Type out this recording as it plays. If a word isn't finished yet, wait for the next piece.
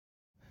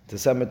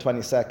December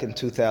 22nd,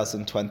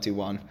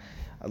 2021.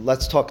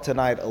 Let's talk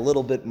tonight a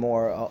little bit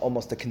more,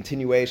 almost a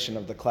continuation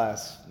of the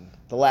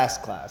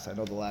last class. I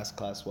know the last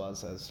class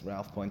was, as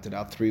Ralph pointed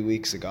out, 3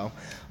 weeks ago.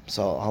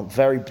 So I'll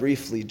very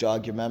briefly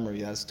jog your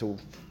memory as to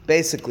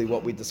basically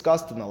what we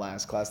discussed in the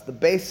last class. The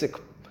basic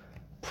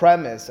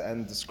premise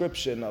and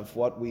description of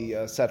what we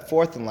set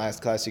forth in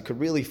last class you could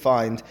really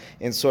find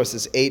in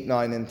sources 8,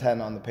 9, and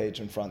 10 on the page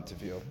in front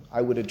of you.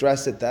 I would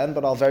address it then,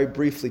 but I'll very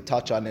briefly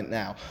touch on it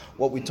now.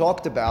 What we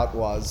talked about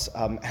was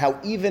how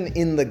even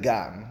in the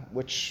Gan,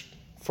 which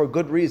for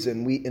good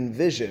reason we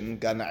envision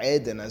Gan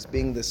Eden as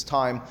being this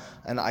time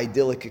an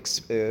idyllic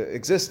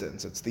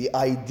existence. It's the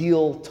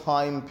ideal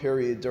time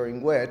period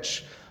during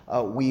which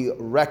we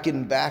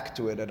reckon back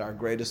to it at our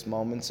greatest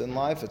moments in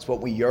life. It's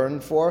what we yearn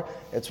for.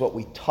 It's what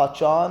we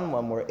touch on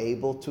when we're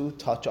able to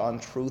touch on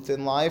truth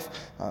in life.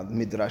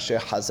 Midrashei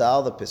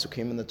Hazal, the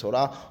Pesukim in the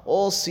Torah,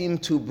 all seem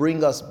to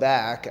bring us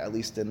back, at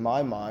least in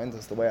my mind,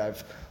 that's the way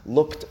I've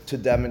looked to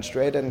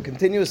demonstrate and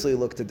continuously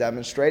look to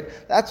demonstrate.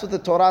 That's what the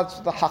Torah, that's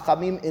what the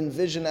Hachamim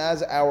envision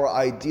as our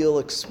ideal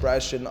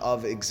expression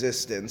of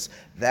existence.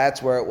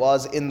 That's where it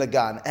was in the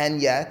Gan.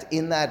 And yet,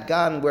 in that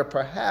Gan, where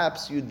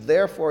perhaps you'd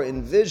therefore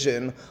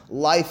envision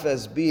life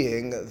as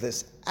being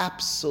this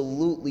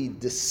absolutely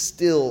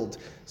distilled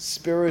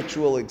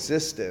spiritual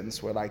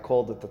existence, what I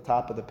called at the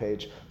top of the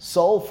page,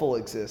 soulful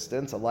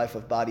existence, a life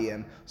of body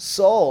and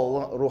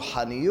soul,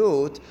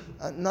 ruhaniyut,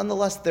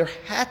 nonetheless, there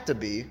had to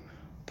be,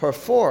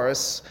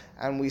 perforce,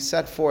 and we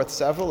set forth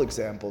several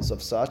examples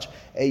of such,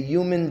 a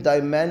human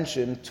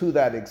dimension to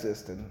that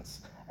existence.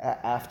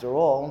 After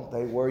all,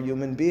 they were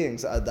human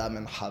beings, Adam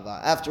and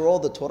Hava. After all,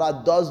 the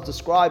Torah does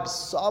describe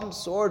some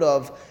sort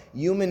of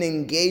human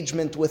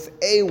engagement with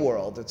a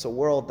world. It's a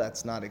world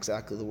that's not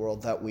exactly the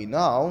world that we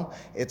know.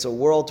 It's a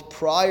world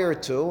prior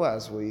to,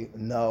 as we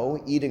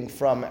know, eating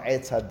from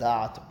Etz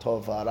Hadat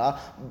Tovara.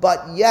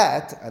 But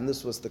yet, and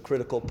this was the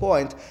critical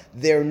point,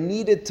 there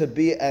needed to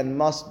be and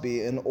must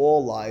be in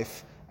all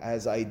life,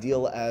 as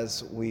ideal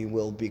as we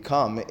will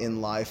become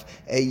in life,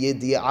 a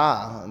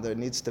yedi'ah. There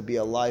needs to be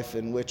a life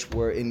in which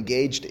we're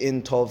engaged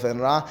in Tov and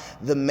Ra.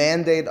 The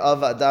mandate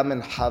of Adam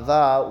and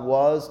Hava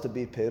was to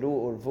be Peru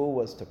Urvu,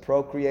 was to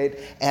procreate,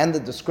 and the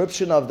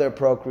description of their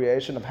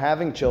procreation, of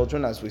having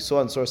children, as we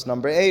saw in source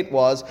number 8,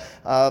 was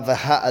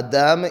V'ha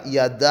Adam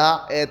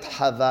yada et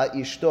Hava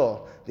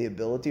ishto. The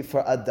ability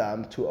for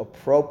Adam to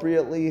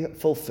appropriately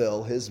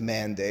fulfill his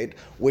mandate,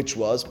 which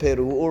was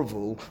Peru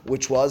Urvu,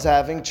 which was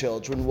having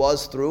children,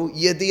 was through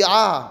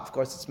Yedi'ah. Of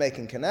course, it's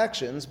making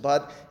connections,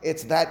 but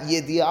it's that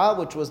Yedi'ah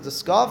which was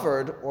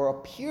discovered, or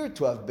appeared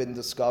to have been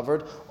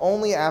discovered,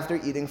 only after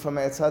eating from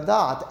Etz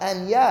Hadat.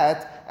 And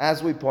yet,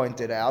 as we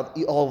pointed out,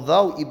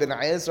 although Ibn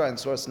Ezra in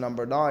source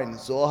number 9,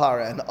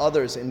 Zohar and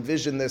others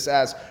envision this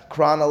as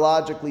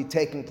chronologically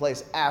taking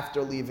place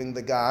after leaving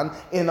the Gan,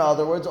 in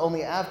other words,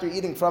 only after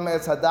eating from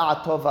Etz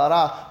Hadat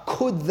Tovara,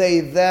 could they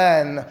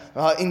then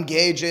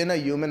engage in a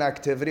human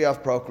activity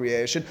of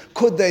procreation?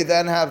 Could they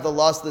then have the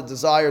lust, the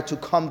desire to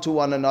come to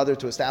one another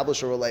to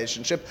establish a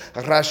relationship?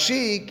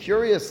 Rashi,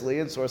 curiously,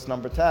 in source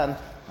number 10,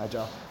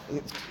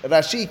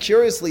 Rashi,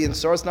 curiously, in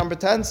source number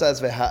 10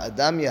 says, Veha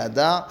Adam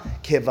yada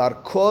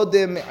kevar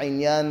kodem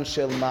inyan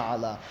shel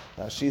ma'ala.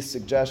 Rashi's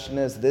suggestion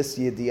is this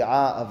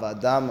yedi'ah of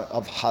Adam,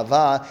 of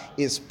Hava,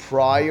 is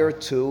prior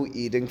to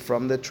eating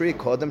from the tree.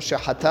 Kodem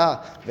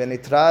shehata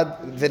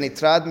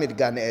venitrad mid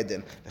Gan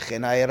Eden.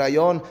 V'chen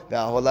ha'erayon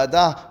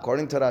ve'aholada.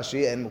 According to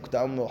Rashi, and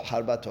mukdam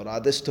mu'har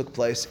b'Torah, this took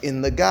place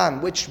in the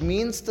Gan, which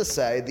means to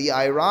say the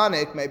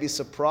ironic, maybe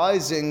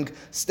surprising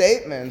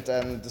statement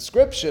and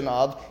description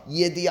of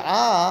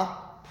yedi'ah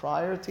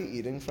prior to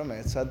eating from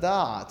Etz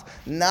Hadat.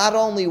 Not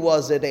only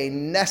was it a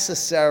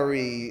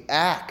necessary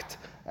act,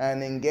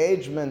 an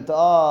engagement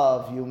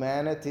of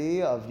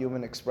humanity, of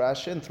human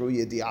expression through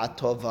Yedi'at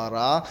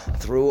Tovara,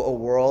 through a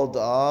world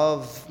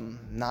of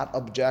not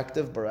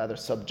objective, but rather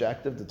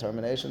subjective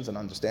determinations and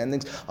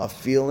understandings of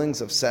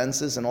feelings, of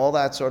senses, and all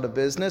that sort of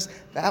business.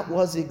 That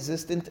was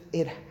existent.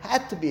 It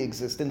had to be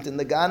existent in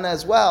the Gan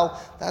as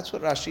well. That's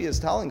what Rashi is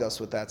telling us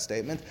with that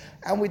statement.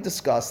 And we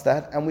discussed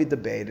that, and we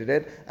debated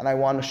it, and I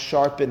want to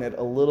sharpen it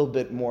a little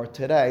bit more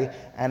today.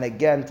 And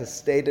again, to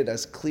state it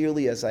as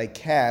clearly as I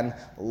can,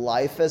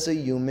 life as a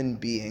human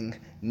being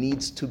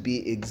needs to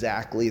be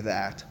exactly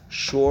that.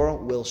 Sure,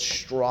 we'll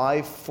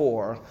strive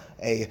for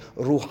a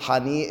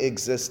ruhani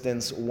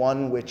existence,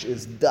 one which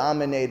is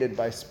dominated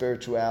by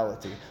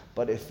spirituality.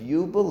 But if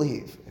you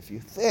believe, if you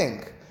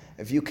think,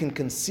 if you can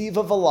conceive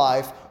of a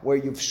life where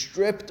you've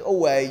stripped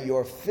away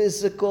your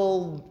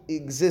physical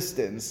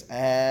existence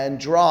and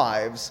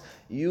drives,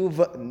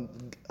 you've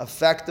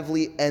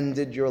effectively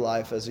ended your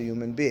life as a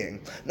human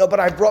being. No, but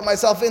I brought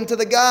myself into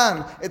the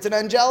Gan. It's an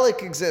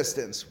angelic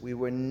existence. We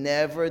were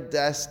never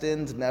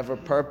destined, never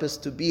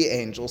purposed to be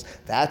angels.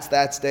 That's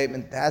that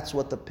statement. That's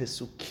what the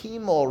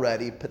Pesukim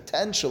already,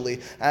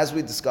 potentially, as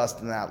we discussed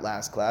in that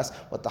last class,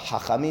 what the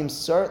Hachamim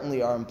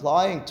certainly are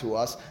implying to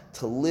us,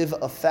 to live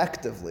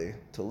effectively,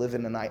 to live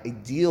in an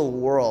ideal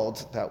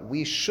world that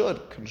we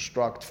should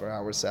construct for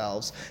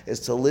ourselves, is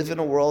to live in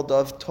a world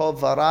of tov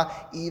vara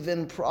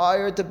even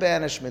prior to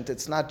banishment.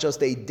 It's not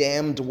just a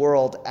damned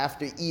world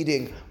after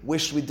eating,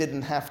 wish we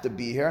didn't have to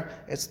be here.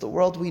 It's the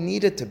world we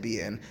needed to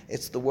be in.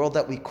 It's the world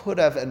that we could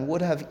have and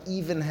would have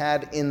even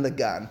had in the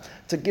Gan.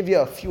 To give you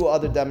a few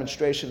other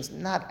demonstrations,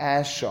 not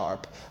as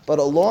sharp, but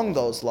along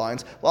those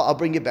lines, well, I'll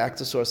bring you back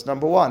to source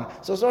number one.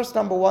 So source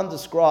number one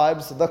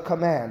describes the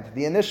command,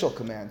 the initial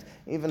command,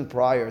 even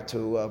prior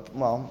to,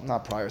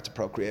 not prior to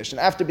procreation,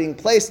 after being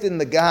placed in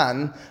the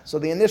Gan. So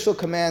the initial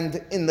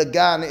command in the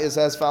Gan is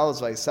as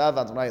follows: Vayisav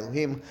Adonai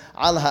Elohim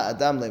al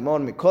ha'adam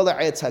lemor mikol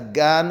ha'etz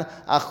hagan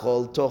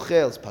achol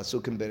tochel.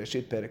 Pasuk in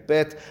Bereshit Perek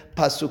Bet,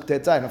 Pasuk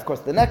Tetzayin. Of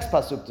course, the next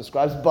Pasuk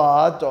describes,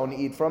 but don't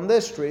eat from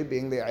this tree,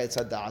 being the Eitz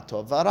Hada'at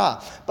Tov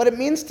Vara. But it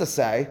means to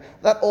say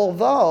that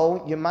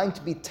although you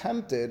might be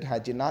tempted,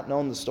 had you not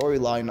known the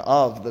storyline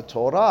of the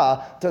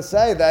Torah, to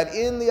say that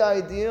in the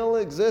ideal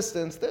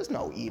existence, there's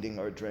no eating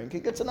or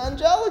drinking. It's an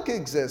angelic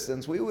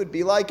existence. We would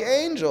be like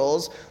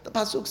angels. The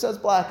Pasuk says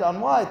black on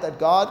white that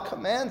God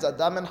commands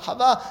Adam and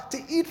Chava to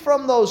eat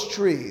from those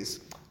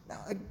trees.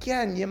 Now,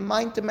 again, you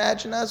might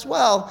imagine as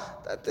well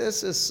that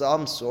this is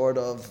some sort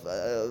of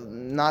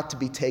not to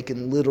be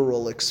taken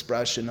literal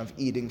expression of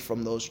eating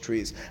from those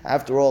trees.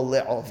 After all,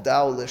 le'ovda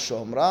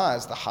le'shomra,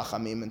 as the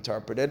Chachamim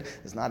interpreted,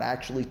 is not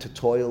actually to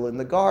toil in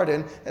the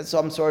garden. It's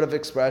some sort of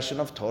expression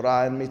of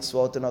Torah and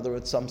mitzvot. In other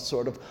words, some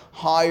sort of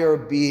higher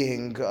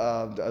being,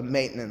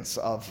 maintenance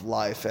of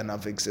life and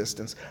of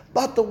existence.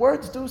 But the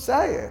words do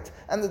say it.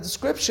 And the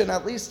description,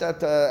 at least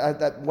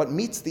at what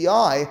meets the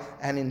eye,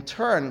 and in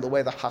turn, the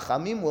way the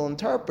Chachamim will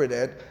interpret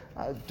it,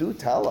 do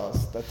tell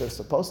us that they're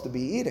supposed to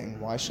be eating.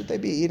 Why should they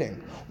be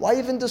eating? Why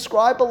even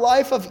describe a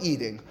life of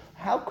eating?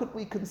 How could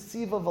we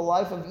conceive of a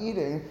life of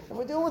eating if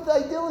we're dealing with the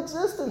ideal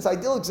existence?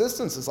 Ideal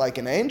existence is like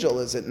an angel,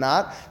 is it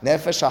not?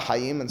 Nefesh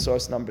HaHayim in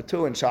source number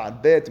 2, in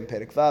Sha'ad Bet, in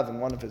Perek Vav,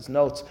 in one of his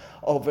notes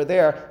over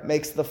there,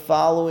 makes the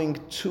following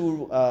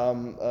two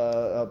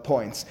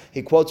points.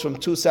 He quotes from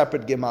two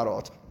separate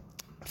Gemarot.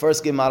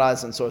 First Gemara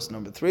is in source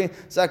number 3,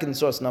 second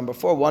source number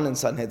 4, one in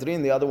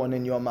Sanhedrin, the other one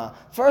in Yoma.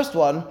 First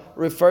one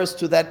refers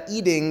to that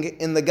eating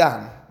in the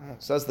Gan.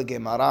 Says the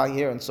Gemara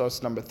here in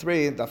source number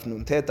 3, Daf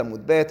Nun Tet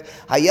Amud Bet,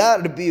 Haya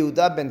Rabbi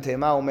Yehuda ben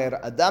Tema Omer,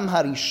 Adam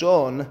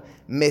Harishon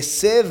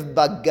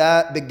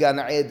mesev began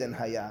Eden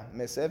haya.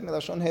 Mesev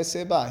milashon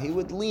heseba. He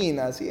would lean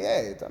as he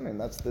ate. I mean,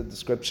 that's the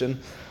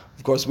description.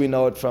 Of course, we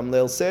know it from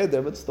Leil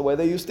Seder, but it's the way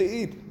they used to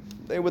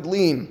eat. They would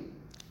lean.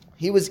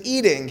 He was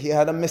eating. He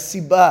had a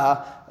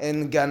mesibah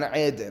in Gan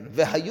Eden.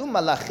 Vehayu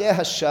malachei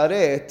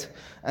hasharet,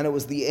 and it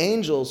was the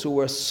angels who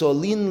were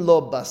solin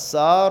lo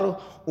basar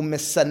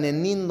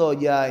umesanenin lo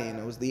yain.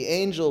 It was the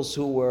angels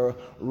who were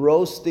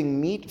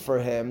roasting meat for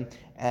him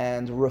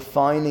and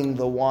refining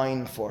the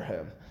wine for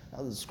him.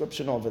 Now, the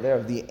description over there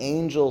of the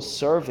angel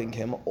serving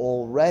him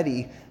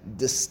already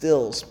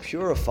distills,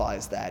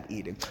 purifies that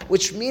eating.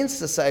 Which means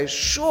to say,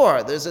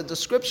 sure, there's a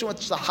description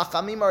which the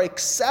Hachamim are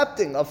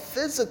accepting of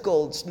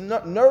physical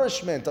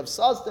nourishment, of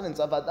sustenance,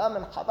 of Adam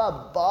and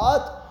Chava,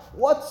 but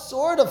what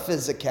sort of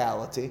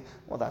physicality?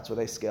 Well, that's where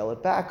they scale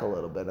it back a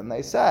little bit. And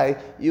they say,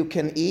 you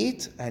can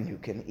eat and you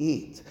can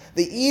eat.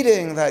 The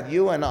eating that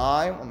you and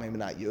I, well, maybe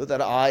not you,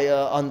 that I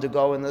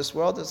undergo in this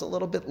world is a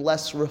little bit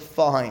less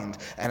refined.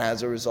 And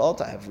as a result,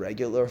 I have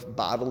regular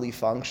bodily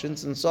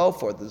functions and so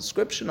forth. The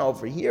description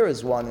over here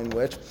is one in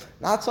which,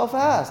 not so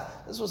fast.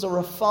 This was a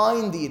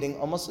refined eating,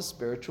 almost a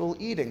spiritual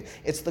eating.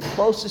 It's the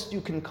closest you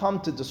can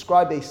come to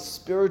describe a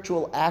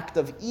spiritual act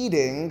of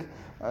eating,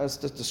 as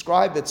to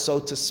describe it, so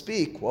to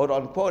speak, quote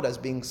unquote, as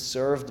being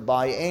served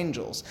by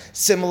angels.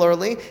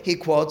 Similarly, he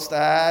quotes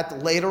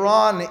that later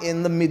on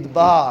in the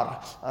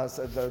Midbar,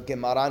 the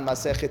Gemara in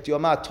Masechet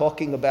Yoma,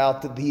 talking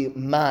about the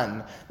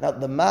man. Now,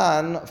 the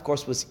man, of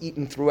course, was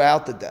eaten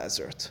throughout the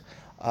desert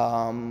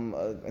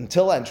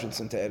until entrance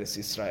into Eretz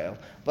Yisrael.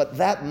 But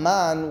that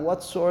man,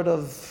 what sort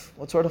of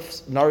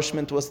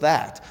nourishment was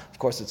that? Of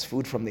course, it's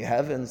food from the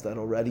heavens that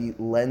already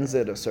lends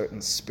it a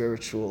certain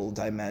spiritual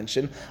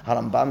dimension.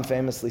 Harambam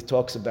famously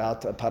talks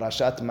about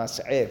Parashat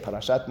Mas'eh.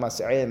 Parashat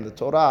Mas'eh in the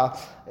Torah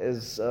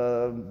is,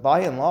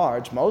 by and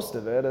large, most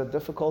of it, a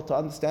difficult to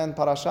understand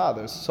parasha.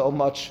 There's so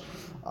much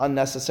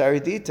unnecessary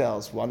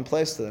details. One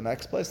place to the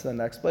next place to the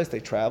next place. They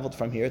traveled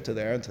from here to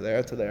there and to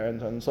there to there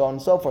and so on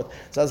and so forth.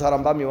 Says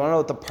Harambam, you want to know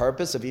what the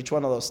purpose of each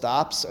one of those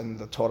stops and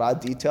the Torah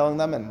detailing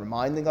them and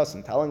reminding us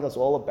and telling us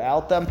all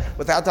about them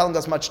without telling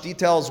us much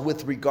details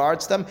with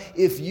regards to them?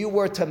 If you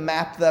were to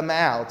map them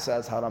out,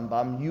 says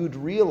Harambam, you'd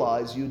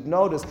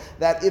notice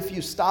that if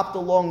you stopped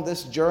along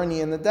this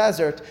journey in the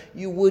desert,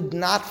 you would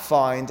not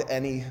find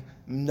any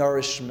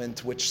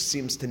nourishment which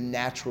seems to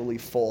naturally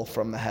fall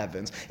from the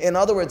heavens. In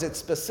other words, it's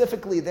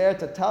specifically there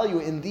to tell you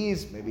in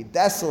these maybe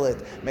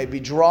desolate, maybe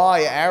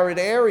dry, arid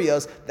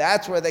areas,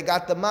 that's where they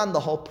got the man. The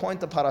whole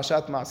point of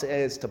Parashat Maaseh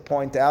is to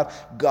point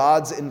out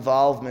God's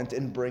involvement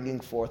in bringing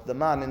forth the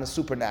man in a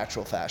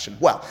supernatural fashion.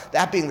 Well,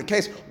 that being the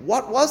case,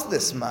 what was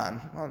this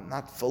man? Well,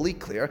 not fully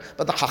clear,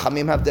 but the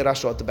Chachamim have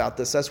derashot about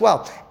this as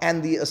well.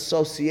 And the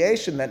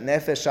association that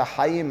Nefesh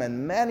HaHayim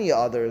and many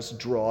others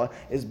draw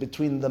is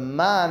between the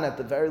man, at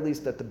the very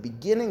least at the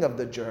beginning of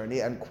the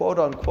journey, and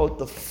quote-unquote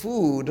the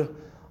food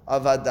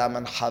of Adam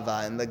and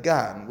Chava in the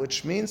Gan,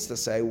 which means to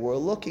say we're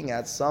looking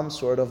at some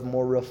sort of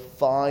more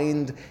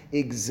refined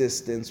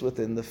existence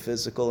within the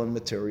physical and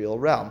material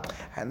realm.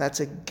 And that's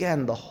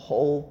again the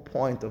whole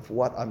point of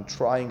what I'm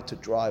trying to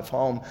drive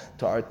home,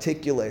 to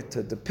articulate,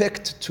 to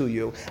depict to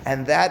you.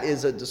 And that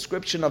is a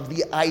description of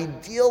the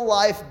ideal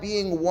life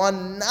being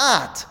one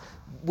not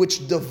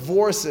which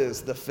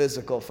divorces the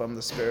physical from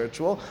the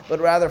spiritual, but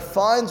rather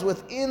finds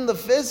within the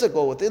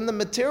physical, within the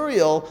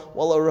material,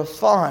 well, a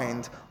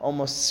refined,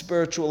 almost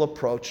spiritual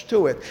approach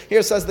to it.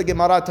 Here says the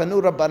Gemara,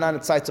 Tanu Rabbanan,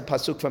 it cites a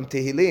pasuk from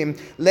Tehillim,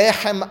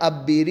 Lechem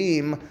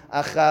abirim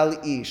achal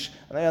ish.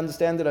 And I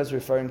understand it as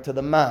referring to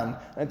the man.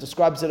 And it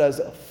describes it as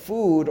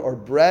food, or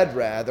bread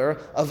rather,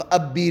 of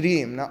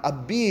abirim. Now,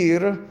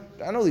 abir,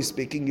 generally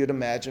speaking, you'd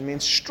imagine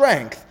means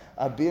strength.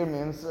 Abir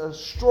means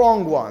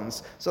strong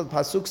ones. So the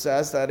pasuk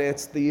says that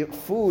it's the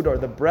food or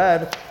the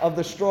bread of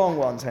the strong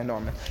ones. Hey,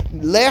 Norman.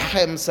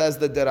 Lechem, says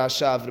the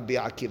Derasha of Rabbi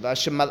Akiva,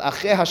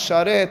 shemalachei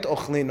hasharet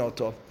ochlin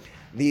oto.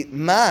 The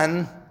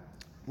man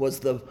was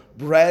the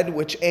bread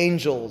which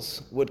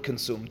angels would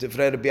consume.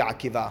 Divrei Rabbi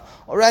Akiva.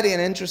 Already an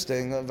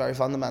interesting, very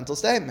fundamental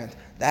statement.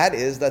 That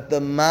is that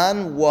the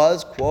man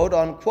was, quote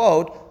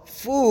unquote,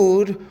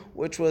 food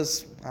which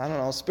was, I don't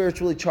know,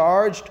 spiritually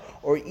charged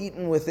or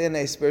eaten within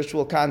a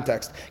spiritual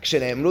context.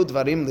 When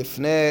Rabbi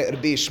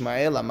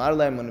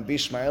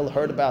Ishmael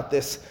heard about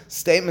this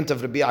statement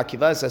of Rabbi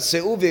Akiva, it says,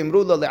 Se'u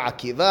v'imru lo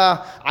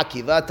le'Akiva,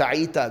 Akiva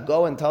ta'ita,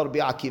 go and tell Rabbi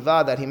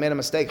Akiva that he made a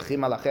mistake.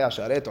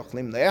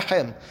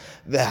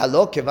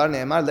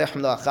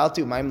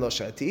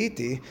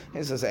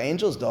 He says,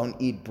 angels don't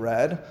eat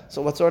bread.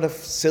 So what sort of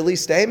silly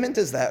statement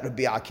is that,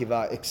 Rabbi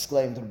Akiva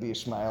exclaimed Rabbi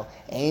Ishmael.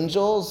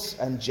 Angels,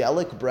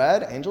 angelic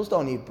bread? Angels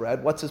don't eat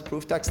bread. What's his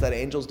proof text that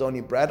angels don't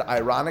eat bread?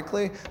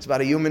 Ironically, it's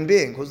about a human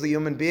being. Who's the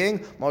human being?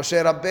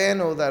 Moshe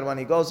Rabbeinu, that when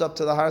he goes up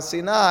to the Har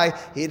Sinai,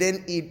 he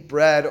didn't eat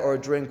bread or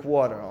drink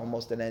water.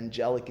 Almost an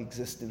angelic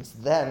existence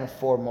then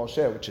for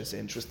Moshe, which is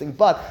interesting.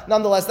 But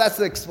nonetheless, that's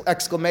the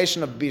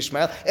exclamation of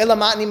Bishmael.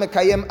 Elamani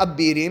mekayem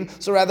abirim.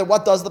 So rather,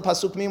 what does the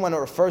pasuk mean when it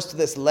refers to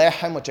this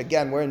lechem, which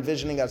again we're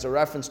envisioning as a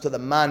reference to the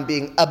man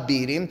being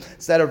abirim?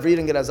 Instead of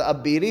reading it as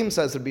abirim,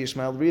 says Rabbi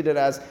Ishmael, read it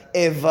as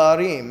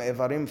evarim.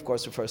 Evarim, of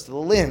course, refers to the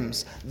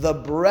limbs. The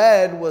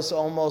bread was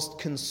almost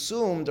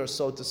consumed, or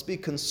so to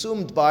speak,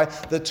 consumed by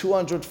the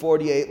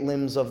 248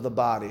 limbs of the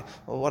body.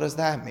 Well, what does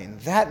that mean?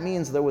 That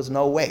means there was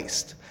no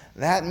waste.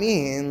 That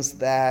means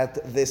that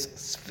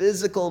this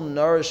physical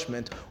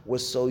nourishment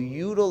was so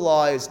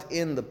utilized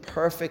in the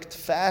perfect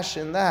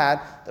fashion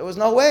that there was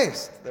no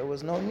waste. There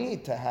was no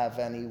need to have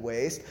any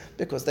waste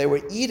because they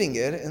were eating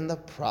it in the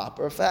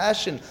proper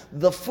fashion.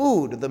 The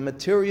food, the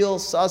material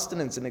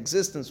sustenance and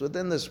existence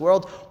within this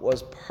world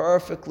was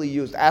perfectly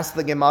used. Ask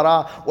the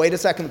Gemara, wait a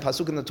second, the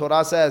pasuk in the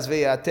Torah says,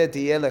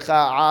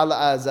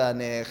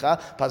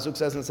 pasuk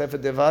says in Sefer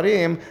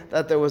Devarim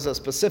that there was a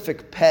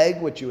specific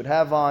peg which you would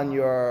have on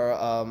your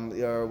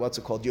what's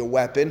it called, your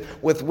weapon,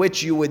 with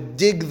which you would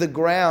dig the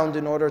ground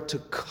in order to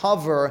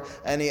cover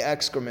any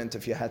excrement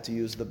if you had to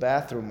use the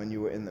bathroom when you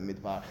were in the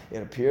midbar.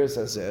 It appears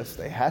as if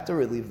they had to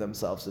relieve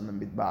themselves in the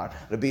midbar.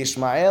 Rabbi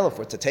Ishmael, if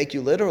we're to take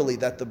you literally,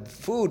 that the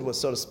food was,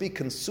 so to speak,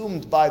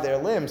 consumed by their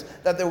limbs,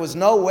 that there was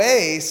no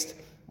waste,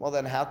 well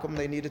then how come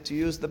they needed to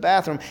use the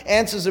bathroom?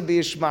 Answers Rabbi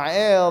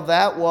Ishmael,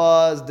 that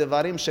was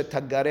devarim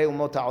shetagare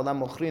umot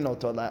ha'olam mochrin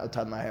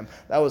otan lahem.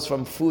 That was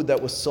from food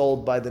that was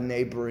sold by the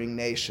neighboring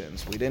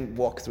nations. We didn't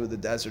walk through the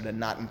desert and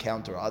not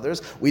encounter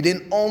others. We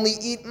didn't only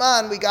eat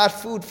man, we got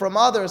food from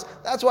others.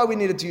 That's why we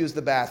needed to use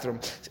the bathroom.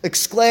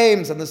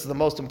 Exclaims, and this is the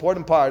most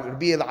important part,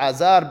 Rabbi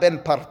Elazar ben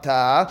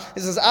Parta,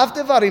 he says, Af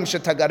devarim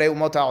shetagare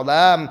umot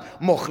ha'olam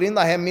mochrin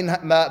lahem min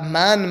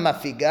man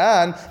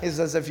mafigan. He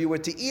says, if you were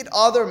to eat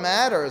other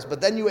matters, but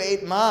then you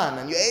ate man,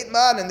 and you ate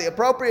man in the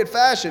appropriate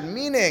fashion,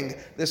 meaning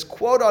this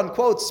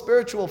quote-unquote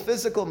spiritual,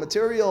 physical,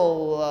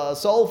 material,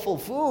 soulful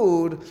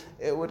food,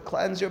 it would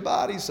cleanse your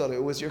body. So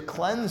it was your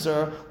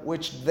cleanser,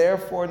 which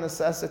therefore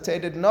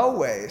necessitated no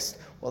waste.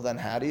 Well, then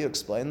how do you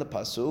explain the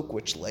pasuk,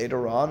 which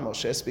later on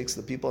Moshe speaks to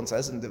the people and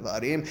says in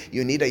Devarim,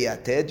 you need a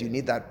yated, you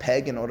need that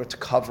peg in order to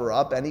cover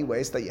up any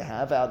waste that you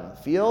have out in the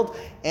field?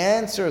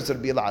 Answers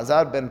Rabbi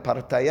Elazar ben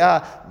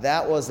Partaya,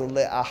 that was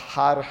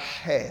le'ahar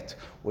het,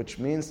 which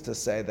means to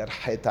say that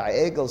Het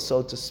HaEgel,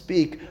 so to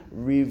speak,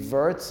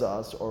 reverts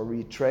us or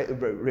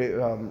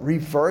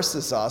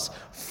reverses us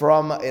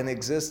from an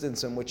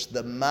existence in which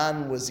the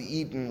man was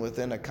eaten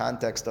within a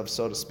context of,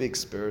 so to speak,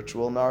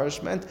 spiritual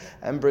nourishment,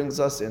 and brings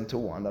us into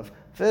one of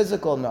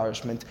physical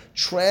nourishment,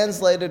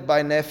 translated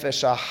by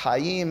Nefesh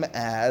HaHayim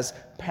as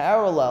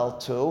parallel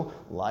to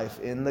life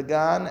in the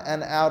Gan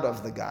and out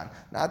of the Gan.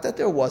 Not that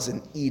there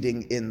wasn't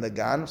eating in the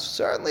Gan.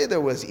 Certainly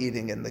there was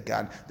eating in the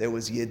Gan. There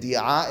was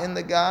Yedi'ah in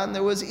the Gan.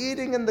 There was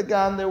eating in the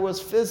Gan. There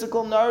was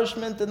physical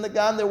nourishment in the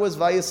Gan. There was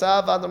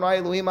Vayisav Adonai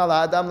Elohim al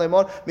Adam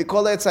lemor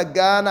mikol etz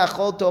hagan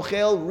achol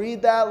tochel.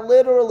 Read that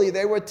literally.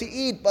 They were to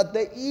eat, but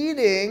the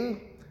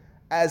eating,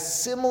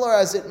 as similar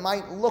as it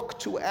might look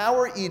to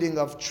our eating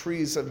of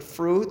trees and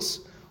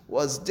fruits,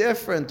 was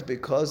different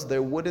because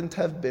there wouldn't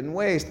have been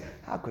waste.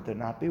 How could there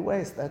not be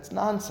waste? That's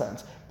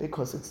nonsense,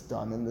 because it's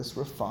done in this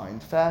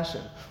refined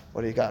fashion.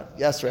 What do you got?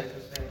 Yes, Rick?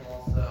 Interesting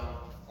also,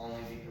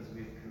 only because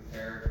we've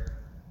compared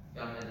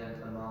Gan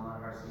Eden to Mama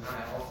Har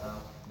Sinai also.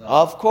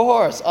 Of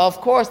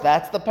course,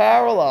 that's the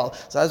parallel.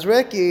 Says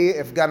Ricky,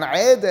 if Gan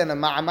Eden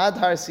and Ma'amad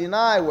Har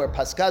Sinai, where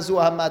Paskazu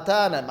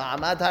Hamatan and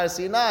Ma'amad Har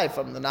Sinai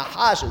from the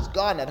Nahash is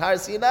gone at Har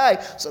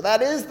Sinai, so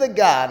that is the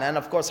Gan, and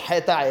of course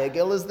Heta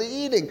Egel is the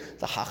eating.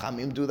 The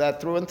Chachamim do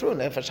that through and through.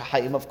 Nefesh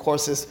HaHayim, of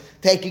course, is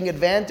taking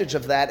advantage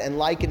of that and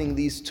likening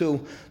these two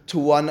to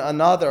one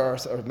another,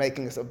 or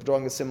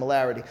drawing a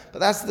similarity. But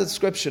that's the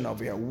description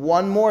over here.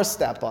 One more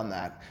step on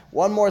that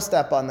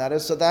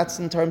is, so that's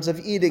in terms of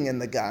eating in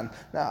the Gan.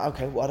 Now,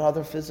 okay, what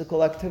other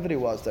physical activity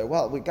was there?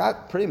 Well, we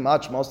got pretty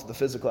much most of the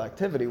physical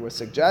activity. We're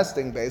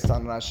suggesting, based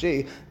on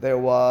Rashi, there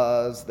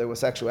was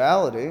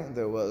sexuality,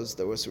 there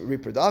was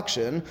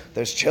reproduction,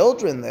 there's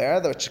children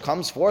there, which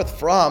comes forth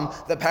from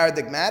the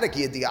paradigmatic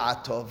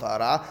Yedi'at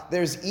Tovara.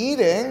 There's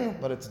eating,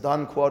 but it's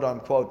done quote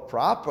unquote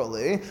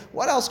properly.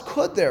 What else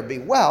could there be?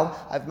 Well,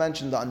 I've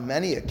mentioned on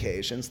many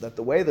occasions that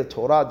the way the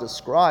Torah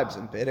describes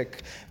in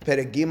Perek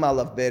Gimal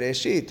of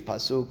Bereshit,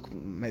 Pasuk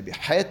maybe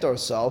Het or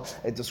so,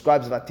 it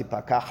describes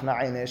Vatipakachna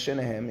einei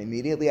shenehem,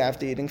 immediately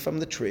after eating from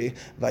the tree,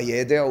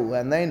 Vayedeu,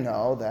 when they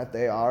know that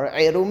they are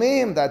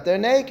erumim, that they're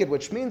naked,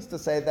 which means to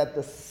say that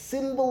the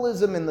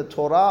symbolism in the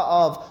Torah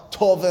of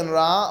Tov and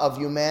Ra, of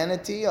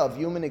humanity, of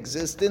human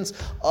existence,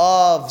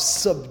 of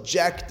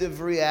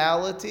subjective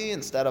reality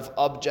instead of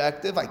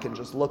objective. I can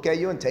just look at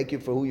you and take you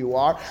for who you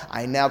are.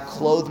 I now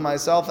clothe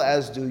myself,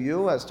 as do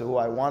you, as to who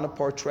I want to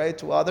portray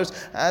to others,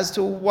 as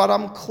to what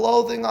I'm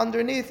clothing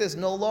underneath is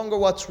no longer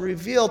what's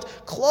revealed.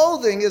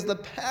 Clothing is the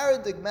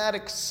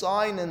paradigmatic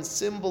sign and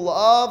symbol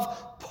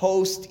of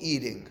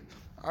post-eating.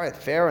 All right,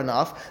 fair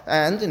enough.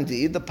 And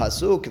indeed, the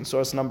pasuk in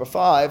source number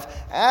 5,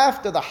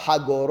 after the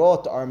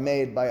hagorot are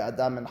made by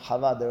Adam and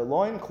Chava, their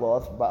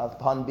loincloth,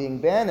 upon being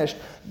banished,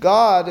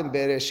 God in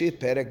Bereshit,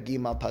 Perek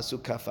Gimal,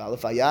 pasuk Kaf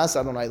Aleph, Vayas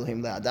Adonai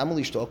Elohim le'Adam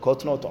u'lishto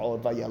kotnot or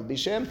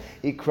vayalbishem.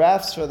 He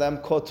crafts for them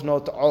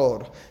kotnot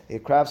or. He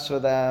crafts for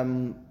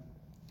them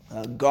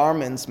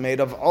garments made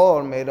of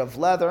or, made of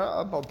leather,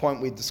 a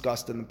point we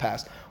discussed in the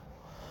past.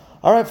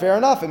 All right, fair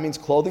enough. It means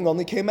clothing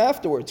only came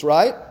afterwards,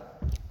 right?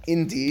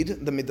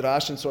 Indeed, the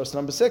Midrash in source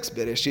number 6,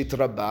 Bereshit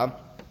Rabbah,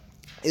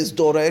 is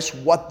Doresh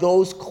what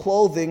those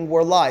clothing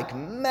were like.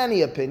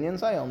 Many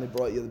opinions, I only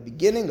brought you the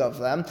beginning of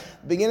them.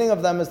 The beginning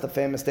of them is the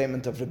famous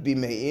statement of Rabbi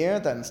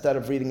Meir, that instead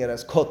of reading it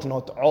as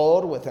Kotnot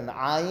Or with an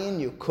Ayin,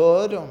 you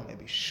could, or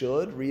maybe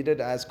should, read it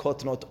as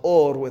Kotnot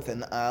Or with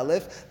an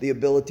Aleph, the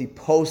ability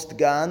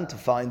post-Gan to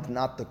find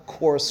not the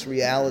coarse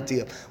reality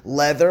of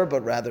leather,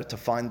 but rather to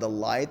find the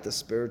light, the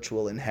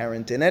spiritual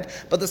inherent in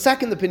it. But the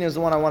second opinion is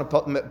the one I want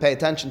to pay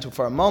attention to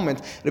for a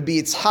moment. Rabbi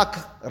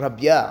Yitzhak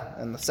Rabia,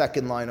 in the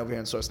second line over here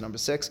in source number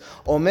 6,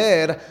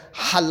 Omer,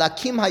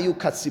 halakim hayu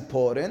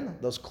katsiporin,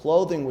 those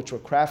clothing which were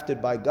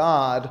crafted by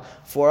God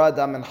for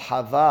Adam and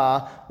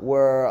Chava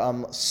were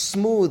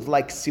smooth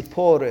like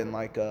siporin,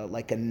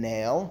 like a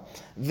nail.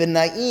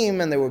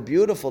 V'naim, and they were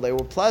beautiful, they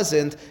were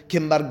pleasant,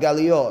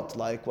 kimbargaliot,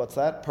 like, what's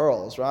that?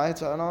 Pearls, right?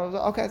 So,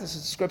 okay, this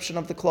is a description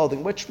of the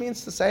clothing, which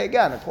means to say,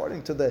 again,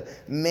 according to the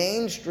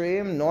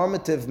mainstream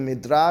normative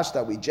midrash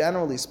that we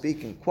generally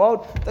speak and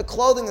quote, the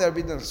clothing that are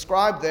being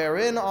described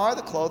therein are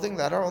the clothing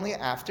that are only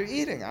after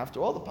eating.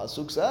 After all, the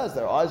pasuk says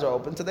their eyes are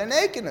open to their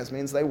nakedness,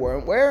 means they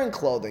weren't wearing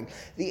clothing.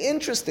 The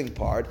interesting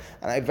part,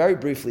 and I very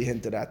briefly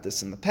hinted at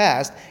this in the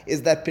past,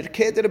 is that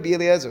Pirkei de Rabbi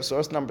Eliezer,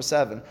 source number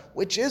 7,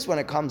 which is, when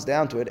it comes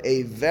down to it,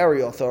 a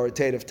very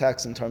authoritative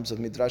text in terms of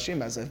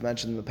midrashim, as I've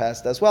mentioned in the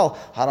past as well.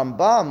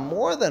 Harambam,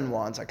 more than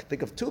once, I can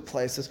think of 2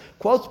 places,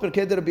 quotes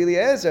Pirkei de Rabbi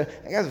Eliezer,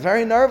 and gets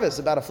very nervous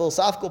about a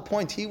philosophical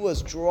point he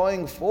was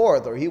drawing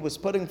forth, or he was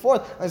putting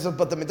forth. And he says,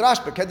 but the midrash,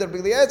 Pirkei de Rabbi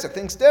Eliezer,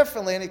 thinks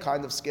differently, and he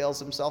kind of scales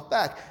himself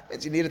back.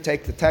 Means you need to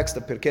take the text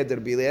of Pirkei de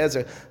Rabbi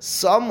Eliezer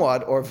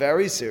somewhat or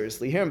very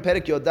seriously. Here in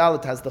Perek Yodal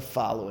it has the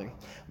following: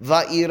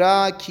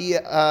 Va'ira ki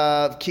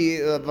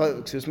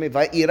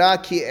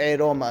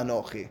erom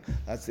anochi.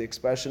 That's the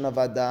expression of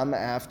Adam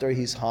after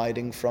he's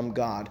hiding from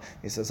God.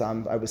 He says, I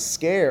was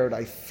scared,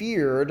 I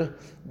feared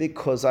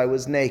because I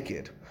was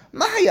naked.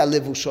 Ma'aya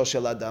levusho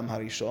shel Adam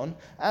harishon.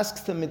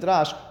 Asks the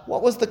Midrash,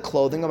 what was the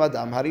clothing of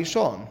Adam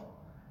harishon?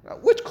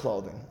 Which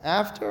clothing?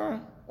 After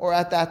or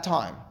at that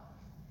time?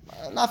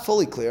 Not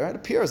fully clear. It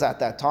appears at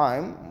that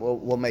time.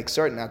 We'll make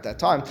certain at that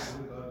time.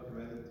 God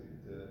commanded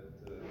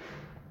to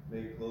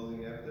make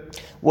clothing after?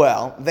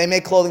 Well, they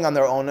make clothing on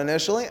their own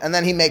initially, and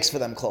then he makes for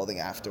them clothing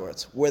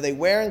afterwards. Were they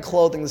wearing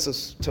clothing? This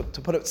is to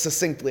put it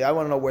succinctly. I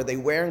want to know, were they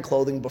wearing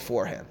clothing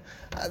beforehand?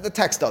 The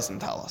text doesn't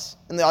tell us.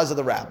 In the eyes of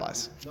the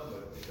rabbis. No,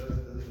 but it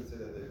doesn't say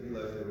that they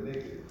realized they were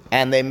naked.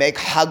 And they make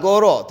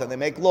hagorot, and they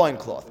make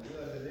loincloth. They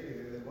realized they're naked,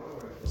 maybe they weren't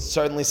wearing clothes.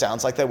 Certainly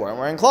sounds like they weren't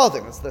wearing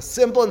clothing. It's the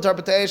simple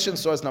interpretation.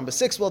 Source number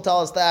 6 will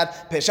tell us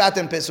that. Peshat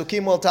and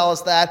Pesukim will tell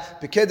us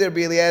that. Pekedir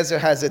Eliezer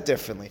has it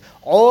differently.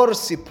 Or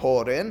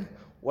siporin,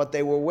 what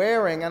they were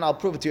wearing, and I'll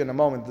prove it to you in a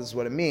moment, this is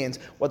what it means.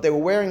 What they were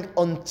wearing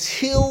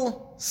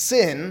until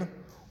sin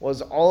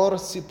was or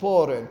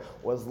siporin,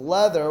 was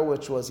leather,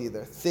 which was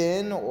either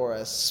thin or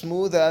as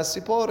smooth as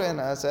siporin,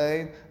 as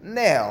a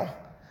nail.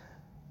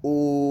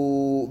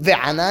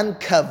 Ve'anan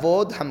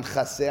kavod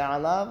hamchase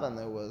alav, and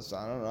there was,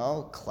 I don't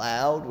know,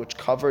 cloud which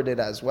covered it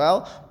as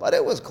well, but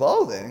it was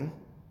clothing.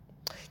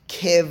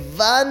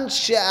 Kevan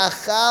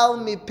she'achal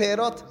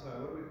miperot. Sorry,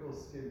 what do we call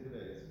skin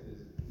today?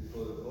 We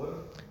call it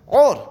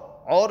oil?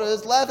 Or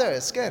is leather,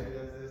 is skin. Maybe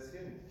that's their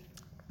skin.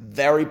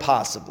 Very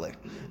possibly.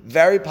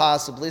 Very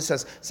possibly,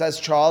 says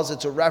Charles,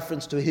 it's a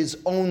reference to his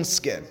own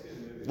skin.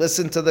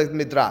 Listen to the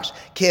Midrash.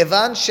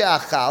 Kevan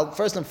she'achal,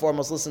 first and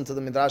foremost, listen to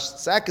the Midrash.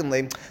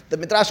 Secondly, the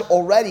Midrash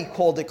already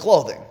called it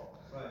clothing.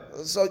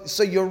 Right.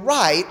 So you're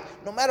right,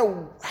 no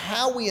matter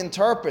how we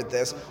interpret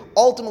this,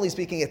 ultimately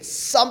speaking, it's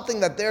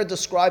something that they're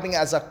describing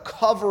as a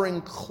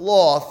covering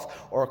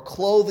cloth or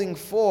clothing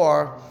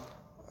for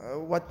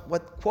what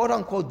quote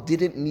unquote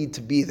didn't need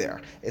to be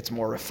there. It's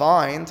more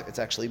refined, it's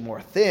actually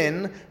more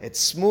thin, it's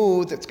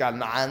smooth, it's got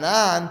an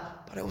anan,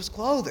 but it was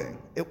clothing.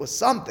 It was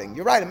something.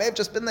 You're right, it may have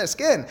just been their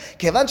skin.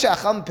 Kevan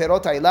she'acham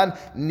perot ha'ilan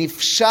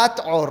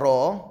nifshat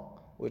oro,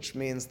 which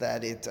means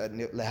that it,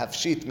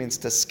 lehafshit means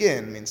to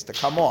skin, means to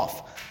come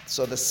off.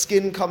 So the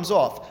skin comes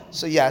off.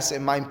 So yes,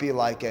 it might be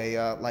like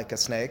a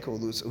snake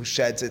who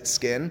sheds its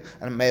skin,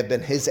 and it may have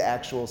been his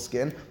actual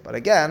skin. But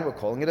again, we're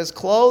calling it as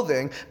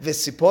clothing. And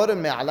it's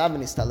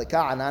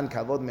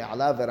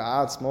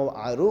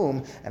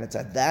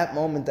at that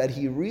moment that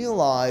he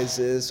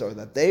realizes, or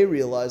that they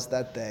realize,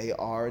 that they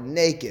are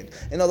naked.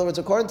 In other words,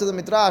 according to the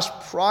Midrash,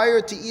 prior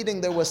to eating,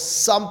 there was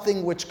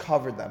something which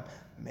covered them.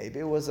 Maybe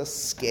it was a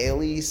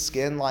scaly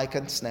skin like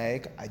a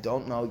snake. I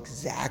don't know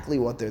exactly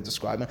what they're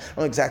describing. I don't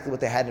know exactly what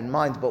they had in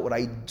mind, but what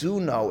I do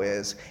know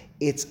is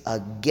it's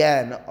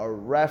again a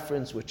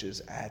reference which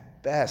is at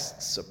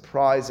best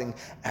surprising,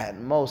 at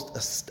most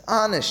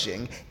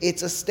astonishing.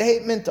 It's a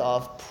statement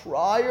of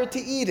prior to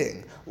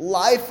eating,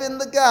 life in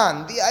the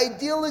Gan, the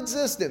ideal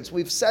existence.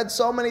 We've said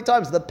so many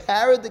times, the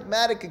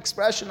paradigmatic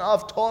expression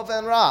of Tov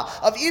and Ra,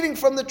 of eating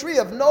from the tree,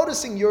 of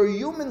noticing your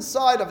human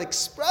side, of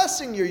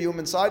expressing your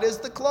human side, is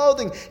the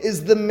clothing,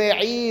 is the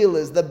me'il,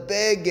 is the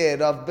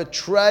beged of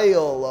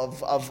betrayal,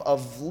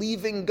 of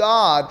leaving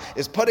God,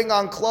 is putting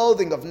on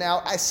clothing, of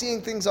now seeing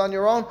things on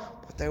your own.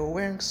 But they were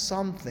wearing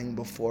something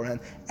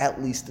beforehand,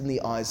 at least in the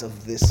eyes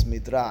of this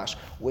Midrash,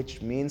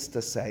 which means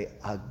to say,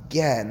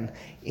 again,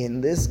 in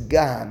this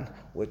Gan,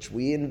 which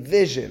we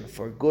envision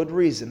for good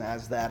reason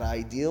as that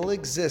ideal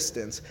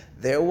existence,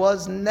 there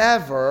was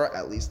never,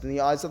 at least in the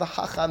eyes of the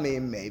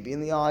Chachamim, maybe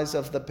in the eyes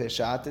of the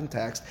Peshat in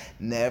text,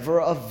 never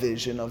a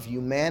vision of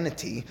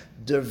humanity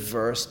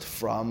diversed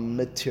from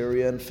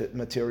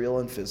material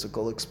and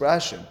physical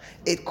expression.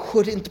 It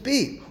couldn't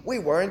be. We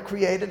weren't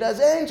created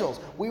as angels.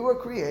 We were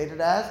created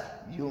as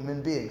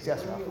human beings.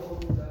 Yes, Ralph?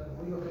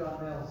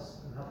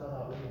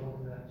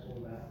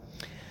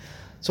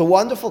 It's a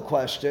wonderful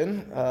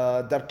question.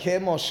 Darkei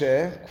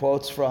Moshe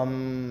quotes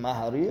from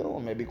Maharil,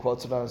 or maybe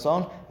quotes it on his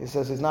own. He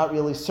says he's not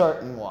really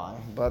certain why,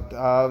 but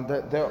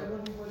there.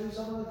 What are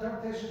some of the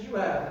interpretations you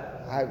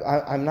have?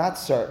 I'm not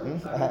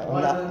certain.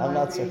 I'm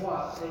not certain.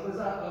 Was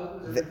that a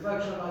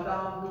reflection of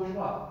Adam doing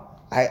what?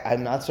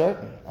 I'm not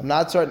certain. I'm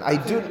not certain. I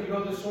do. You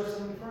know the source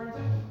I'm referring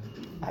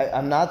to?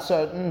 I'm not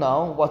certain.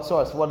 No. What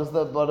source? What is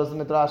the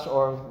Midrash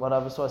or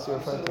whatever source you're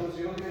referring to? So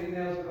you don't get any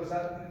nails because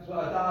that's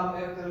what Adam,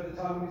 after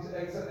the time he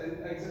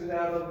exited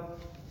out of.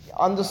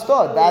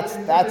 Understood. That's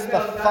the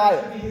fire.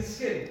 That should be his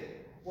skin.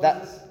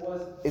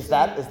 Is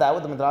that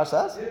what the Midrash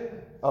says? Yeah.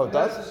 Oh, it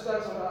does?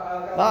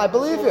 No, I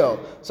believe you.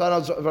 So I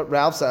know what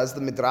Ralph says,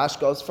 the Midrash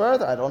goes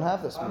further. I don't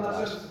have this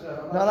Midrash.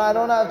 No, I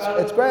don't have.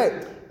 It's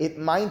great. It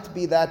might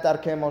be that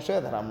Darkei Moshe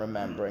that I'm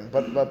remembering,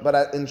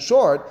 but in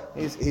short,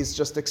 he's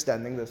just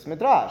extending this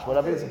Midrash.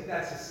 Whatever.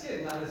 That's his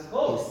skin, not his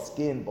clothes. His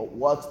skin, but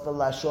what's the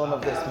lashon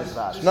of this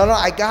Midrash? No,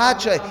 I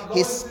gotcha.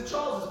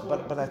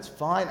 But that's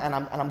fine, and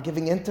I'm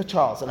giving in to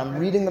Charles, and I'm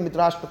reading the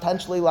Midrash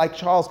potentially like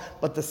Charles.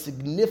 But the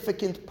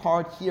significant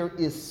part here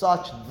is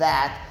such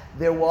that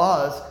there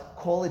was,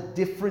 call it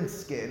different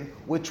skin,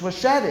 which was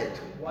shedded.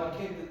 Why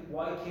can't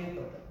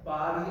the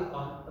body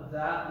on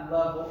that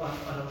level,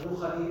 on a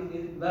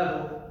ruchani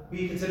level,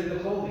 be considered the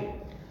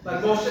clothing?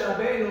 Like Moshe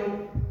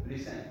Rabbeinu. What are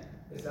you saying?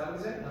 Is that what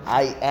he's saying?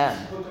 I am,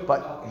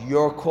 but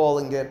you're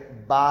calling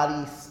it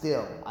body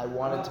still. I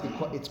want it to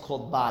be. It's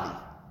called body.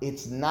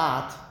 It's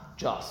not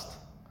just.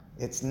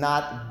 It's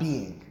not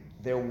being.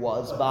 There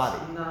was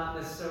body. It's not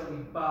necessarily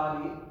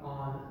body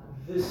on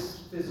this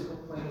physical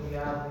plane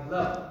reality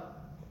level.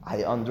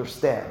 I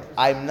understand.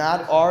 I'm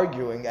not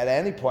arguing at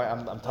any point.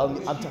 I'm telling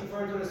you. You keep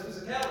referring to it as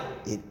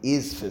physicality. It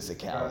is The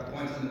physicality.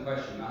 points on the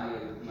question,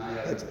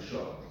 Maya for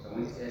sure. So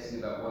when he's asking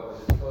about what was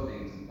his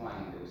clothing, he's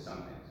implying there was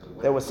something.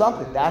 So There was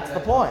something. That's the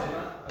point.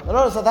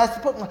 No, so that's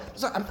the point.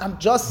 So I'm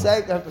just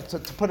saying, to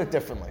put it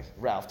differently,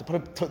 Ralph, to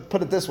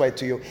put it this way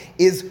to you,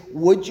 is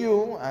would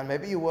you, and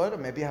maybe you would, or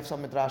maybe you have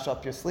some midrash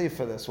up your sleeve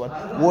for this one,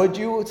 would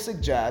you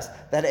suggest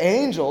that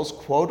angels,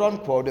 quote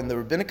unquote, in the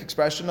rabbinic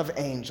expression of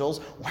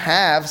angels,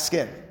 have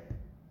skin?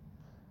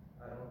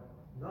 I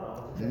don't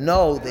know.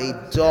 No, they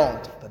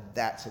don't. But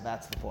that's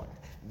the point.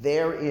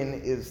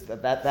 Therein is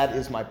that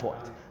is my point.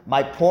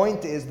 My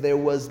point is there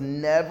was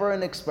never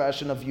an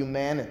expression of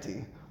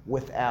humanity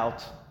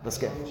without the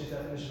skin. What's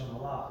your definition of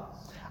malach?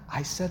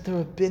 I said the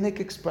rabbinic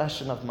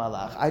expression of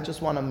malach. I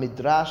just want a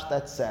midrash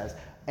that says,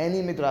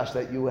 any midrash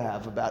that you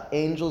have about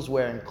angels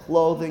wearing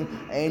clothing,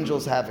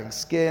 angels having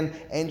skin,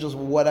 angels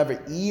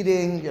whatever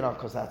eating,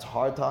 because that's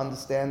hard to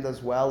understand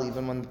as well,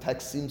 even when the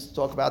text seems to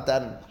talk about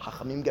that, and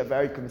Chachamim get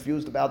very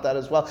confused about that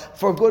as well,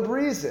 for good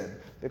reason,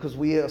 because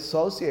we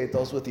associate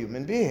those with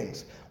human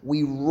beings.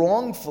 We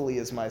wrongfully,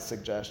 is my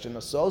suggestion,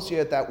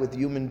 associate that with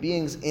human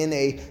beings in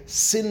a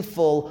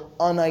sinful,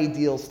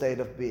 unideal state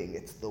of being.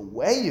 It's the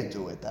way you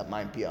do it that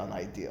might be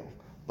unideal.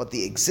 But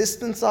the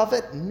existence of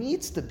it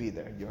needs to be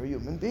there. You're a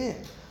human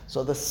being.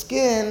 So the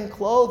skin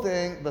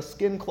clothing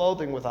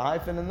with a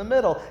hyphen in the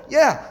middle,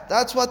 yeah,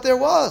 that's what there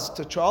was,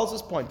 to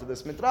Charles's point, to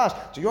this midrash,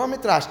 to your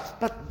midrash.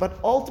 But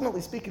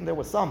ultimately speaking, there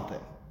was something,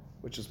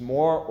 which is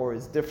more or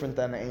is different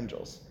than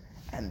angels.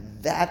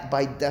 And that,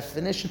 by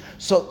definition,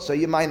 so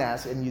you might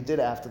ask, and you did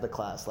after the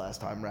class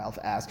last time, Ralph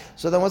asked,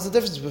 so then what's the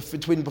difference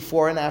between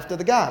before and after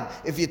the Gan?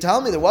 If you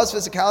tell me there was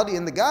physicality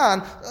in the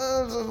Gan,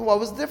 what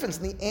was the difference?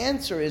 And the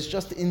answer is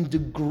just in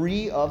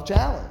degree of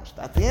challenge.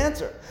 That's the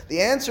answer. The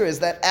answer is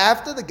that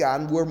after the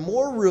Gan, we're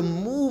more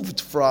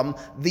removed from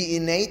the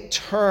innate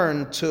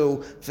turn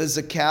to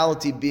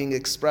physicality being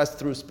expressed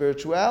through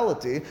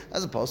spirituality,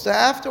 as opposed to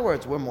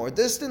afterwards. We're more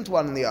distant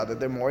one and the other.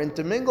 They're more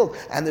intermingled,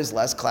 and there's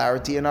less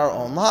clarity in our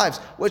own lives.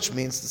 Which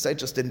means to say,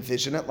 just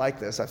envision it like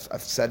this.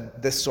 I've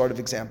said this sort of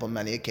example on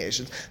many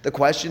occasions. The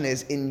question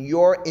is, in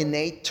your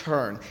innate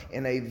turn,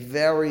 in a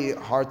very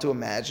hard to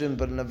imagine,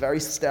 but in a very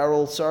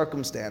sterile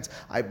circumstance,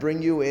 I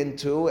bring you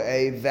into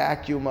a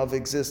vacuum of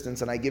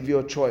existence and I give you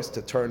a choice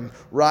to turn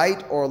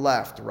right or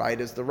left.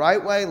 Right is the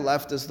right way,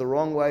 left is the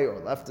wrong way, or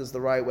left is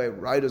the right way,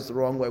 right is the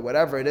wrong way,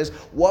 whatever it is.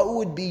 What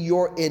would be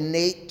your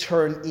innate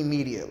turn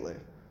immediately?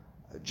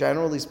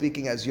 Generally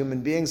speaking, as human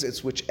beings,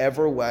 it's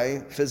whichever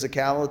way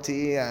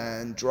physicality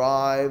and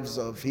drives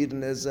of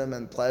hedonism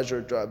and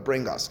pleasure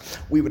bring us.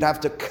 We would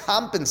have to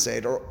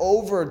compensate or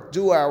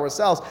overdo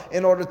ourselves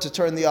in order to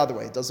turn the other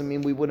way. It doesn't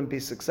mean we wouldn't be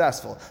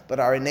successful, but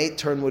our innate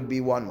turn would be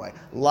one way.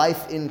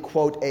 Life in,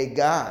 quote, a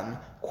Gan,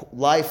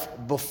 life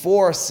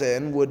before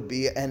sin would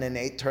be an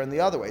innate turn the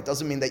other way. It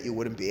doesn't mean that you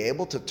wouldn't be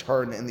able to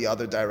turn in the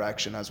other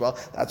direction as well.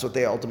 That's what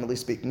they ultimately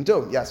speaking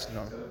do. Yes?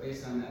 No. So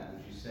based on that,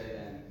 would you say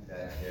then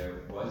that there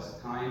was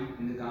time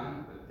in the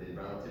Gan, but the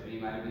relativity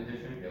might have been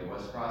different? There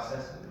was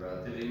process, but the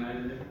relativity might have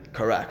been different?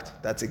 Correct.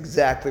 That's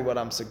exactly what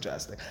I'm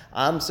suggesting.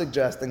 I'm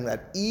suggesting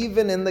that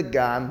even in the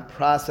Gan,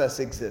 process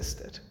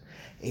existed.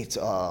 It's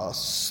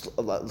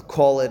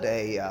call it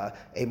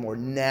a more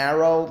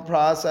narrow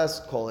process,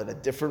 call it a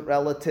different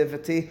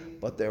relativity,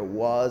 but there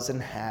was and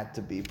had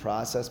to be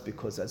process,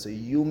 because as a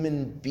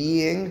human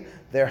being,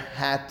 there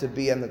had to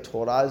be, and the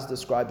Torah is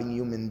describing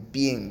human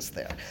beings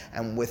there.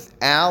 And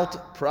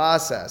without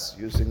process,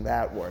 using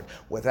that word,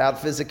 without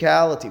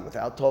physicality,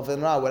 without tov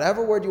and ra,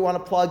 whatever word you want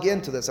to plug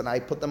into this, and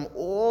I put them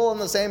all on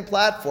the same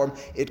platform,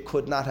 it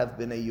could not have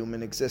been a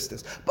human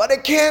existence. But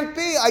it can't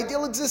be.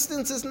 Ideal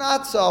existence is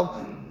not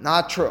so.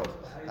 Not true.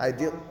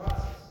 Ideal.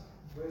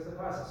 Where's the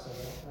process?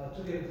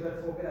 To get into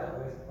that, fork it out.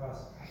 Where's the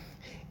process?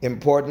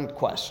 Important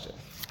question.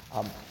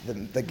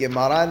 The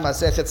Gemara in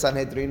Masechet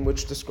Sanhedrin,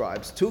 which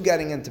describes 2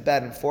 getting into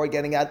bed and 4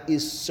 getting out,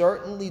 is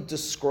certainly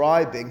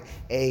describing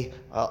a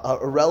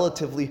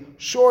relatively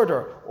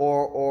shorter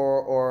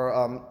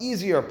or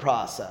easier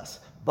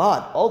process.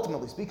 But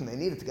ultimately speaking, they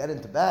needed to get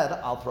into bed.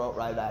 I'll throw it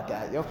right back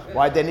at you.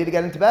 Why did they need to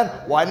get into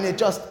bed? Why didn't it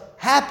just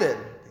happen?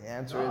 The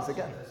answer is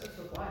again.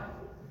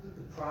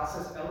 The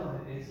process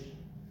element is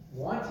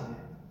wanting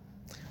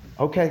it.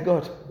 Okay,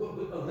 good.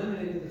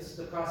 Eliminating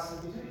the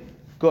process in between.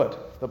 Good.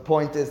 The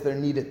point is there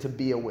needed to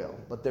be a will,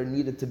 but there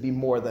needed to be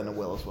more than a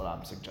will is what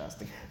I'm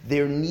suggesting.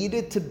 There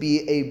needed to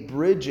be a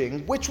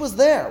bridging, which was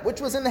there,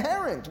 which was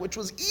inherent, which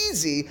was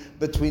easy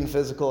between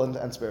physical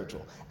and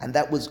spiritual. And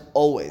that was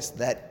always,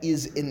 that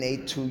is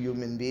innate to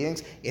human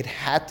beings. It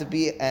had to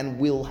be and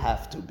will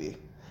have to be.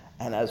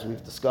 And as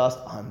we've discussed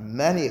on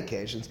many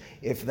occasions,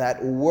 if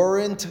that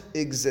weren't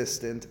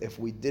existent, if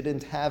we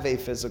didn't have a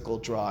physical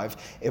drive,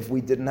 if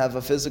we didn't have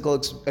a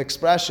physical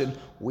expression,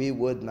 we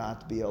would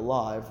not be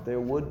alive.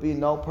 There would be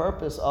no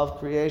purpose of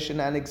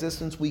creation and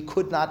existence. We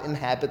could not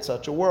inhabit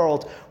such a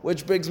world,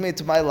 which brings me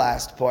to my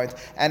last point,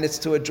 and it's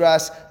to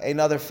address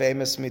another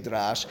famous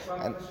midrash.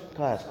 And,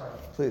 go ahead,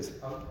 please.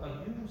 Are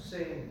you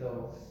saying,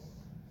 though,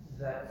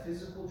 that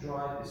physical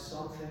drive is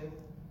something,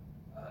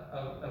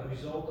 a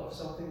result of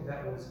something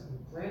that was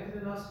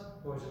implanted in us,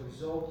 or is a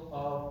result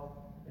of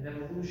an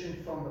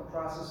evolution from the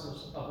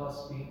processes of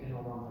us being in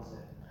Olam Hazeh?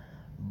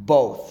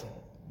 Both.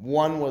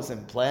 One was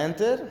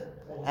implanted,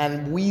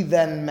 and we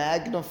then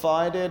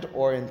magnified it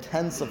or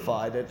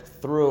intensified it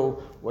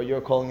through what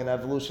you're calling an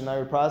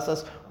evolutionary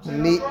process.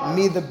 Me,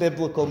 the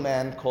biblical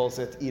man, calls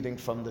it eating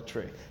from the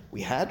tree.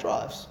 We had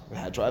drives. We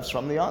had drives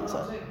from the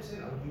onset. I'm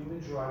saying, are human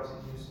drives that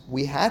use?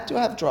 We had to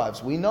have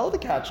drives. We know the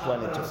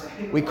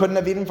catch-22. We couldn't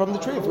have eaten from the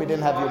tree if we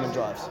didn't have human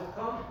drives.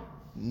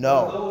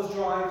 No. Are those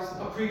drives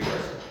a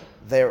precursor?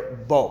 They're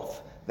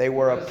both. They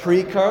were a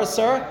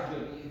precursor.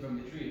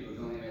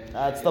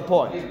 That's the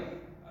point.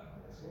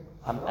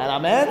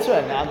 I'm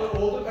answering. It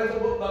all depends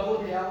on what level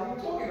of reality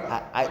we're talking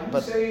about. Are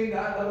you saying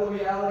that level of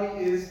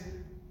reality is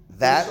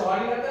that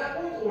starting at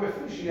that point, or we're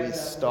finishing at that point? we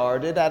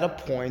started at a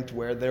point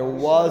where there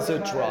was a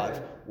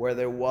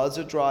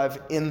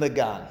drive, in the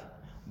Gan.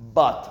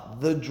 But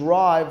the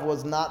drive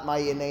was not my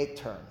innate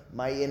turn.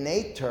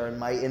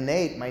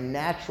 My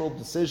natural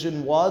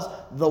decision was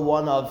the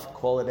one of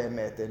call it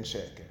emet and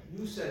sheker.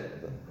 You said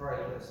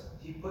prior to this,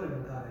 he put him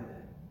in Gan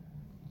Eden.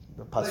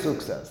 The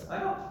pasuk says that.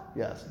 I know.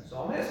 Yes.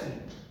 So I'm asking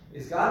you,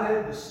 is Gan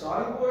Eden the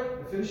starting point,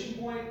 the finishing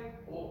point,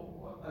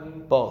 or I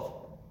mean? Both.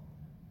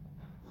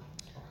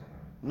 Okay.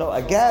 No,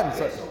 again.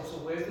 So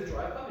where's the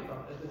drive coming from?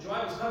 The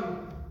drive is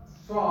coming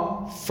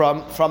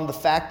from the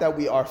fact that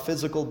we are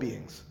physical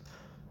beings.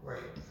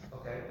 Great.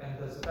 Okay. And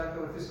does the fact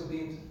that we're physical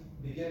beings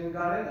begin in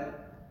Gan Eden?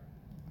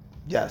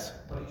 Yes.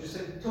 But you just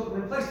said you took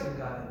them and placed them in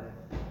Gan Eden.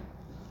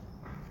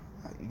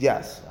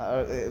 Yes.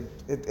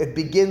 It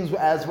begins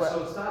as well.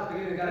 So it's not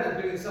beginning in Gan Eden,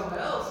 it's beginning somewhere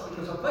else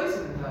because I'm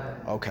placing them in Gan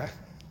Eden. Okay.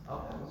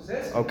 Okay. I'm just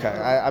asking. Okay.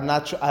 I'm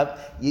not sure.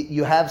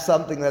 You have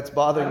something that's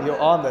bothering you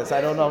on this. I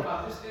don't know.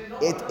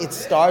 It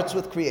starts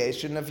with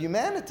creation of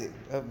humanity.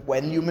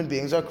 When human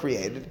beings are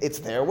created, it's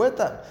there with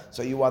them.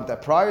 So you want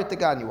that prior to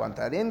Gan, you want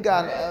that in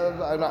Gan.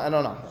 I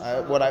don't know.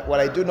 What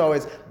I do know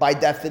is, by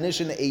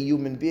definition, a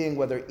human being,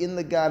 whether in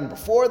the Gan,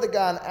 before the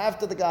Gan,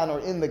 after the Gan, or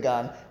in the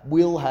Gan,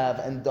 will have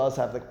and does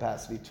have the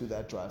capacity to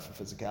that drive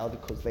for physicality,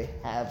 because they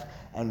have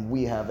and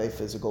we have a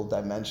physical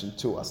dimension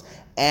to us.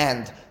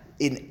 And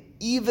in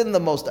even the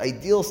most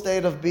ideal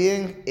state of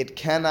being, it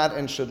cannot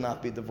and should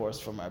not be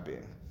divorced from our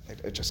being.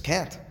 It just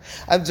can't.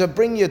 And to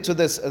bring you to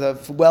this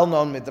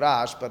well-known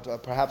midrash,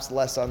 but perhaps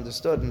less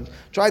understood, and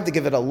tried to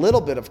give it a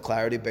little bit of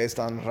clarity based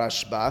on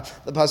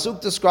Rashba. The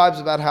pasuk describes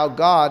about how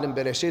God in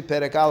Bereshit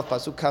Perek Aleph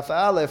pasuk Kaf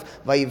Aleph,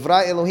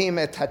 Vayivra Elohim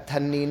et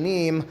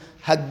hataninim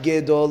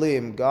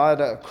hagedolim.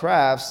 God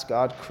crafts,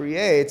 God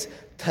creates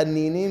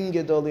Taninim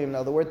gedolim.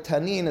 Now, the word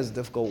tanin is a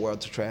difficult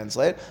word to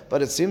translate,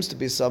 but it seems to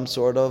be some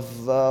sort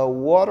of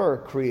water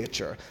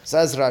creature.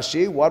 Says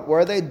Rashi, what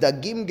were they?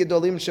 Dagim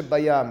gedolim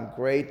shebayam,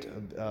 great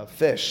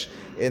fish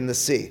in the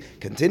sea.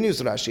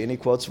 Continues Rashi, and he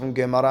quotes from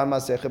Gemara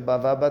Masechet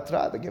Bava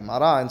Batra. The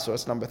Gemara in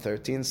source number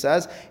 13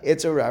 says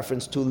it's a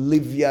reference to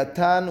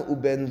Livyatan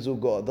uben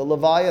zugo, the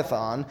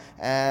Leviathan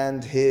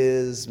and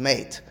his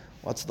mate.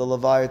 What's the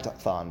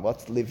Leviathan?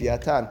 What's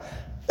Livyatan?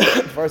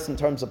 First, in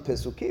terms of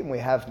Pesukim, we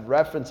have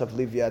reference of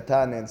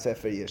Livyatan in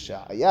Sefer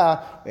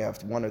Yeshaya. We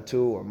have one or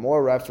two or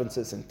more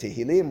references in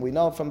Tehillim. We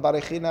know from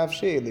Barechi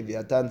Nafshi,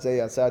 Livyatan ze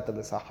yasat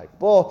l'sachak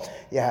bo.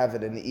 You have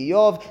it in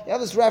Iyov. You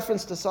have this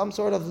reference to some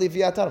sort of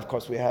Livyatan. Of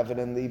course, we have it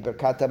in the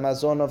Birkat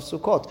HaMazon of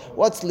Sukkot.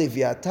 What's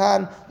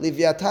Livyatan?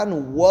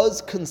 Livyatan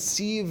was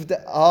conceived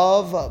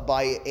of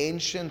by the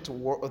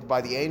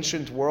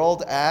ancient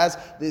world as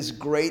this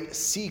great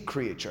sea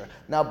creature.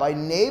 Now, by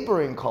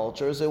neighboring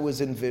cultures, it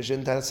was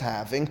envisioned as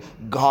having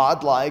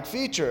God-like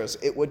features.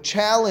 It would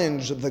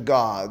challenge the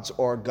gods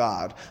or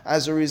God.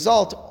 As a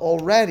result,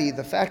 already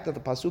the fact that the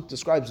pasuk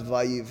describes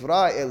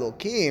Vayivra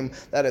Elokim,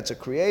 that it's a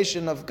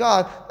creation of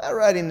God, that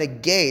already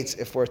negates,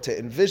 if we're to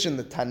envision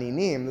the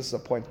Taninim, this is a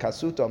point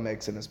Kasuto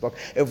makes in his book,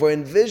 if we're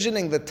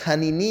envisioning the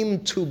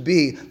Taninim to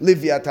be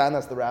Livyatan,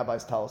 as the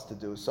rabbis tell us to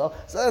do so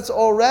that's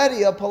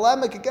already a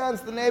polemic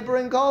against the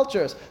neighboring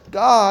cultures.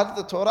 God,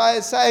 the Torah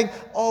is saying,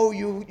 oh,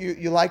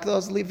 you like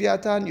those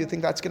Livyatan? You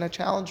think that's going to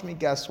challenge me?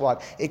 Guess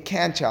what? It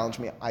can't challenge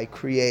me. I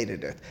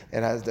created it.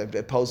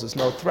 It poses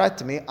no threat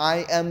to me.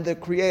 I am the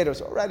creator.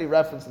 So already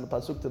reference in the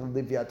pasuk to the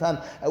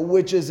Livyatan,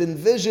 which is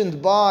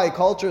envisioned by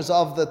cultures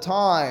of the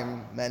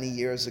time many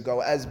years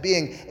ago as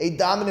being a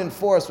dominant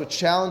force which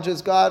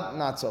challenges God.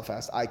 Not so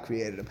fast. I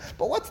created him.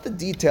 But what's the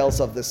details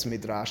of this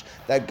midrash?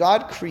 That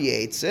God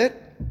creates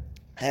it,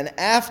 and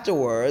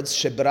afterwards,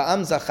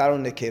 Shebra'am Zacharu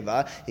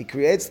Nekeva, he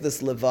creates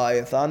this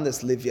Leviathan,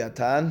 this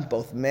Livyatan,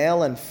 both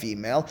male and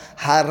female.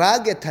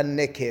 Haraget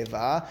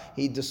Nekeva,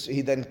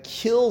 he then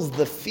kills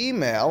the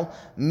female.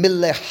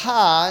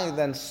 Mileha, he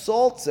then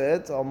salts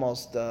it,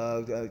 almost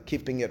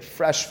keeping it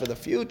fresh for the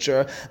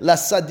future. La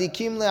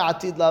Sadikim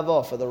Le'atid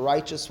Lavo, for the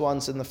righteous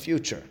ones in the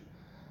future.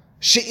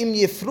 She'im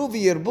yifru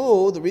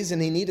v'yirbu, the reason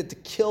he needed to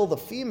kill the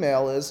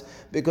female is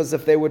because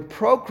if they would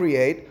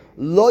procreate,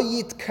 lo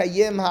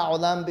yitkayem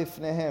ha'olam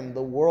bifnehem,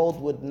 the world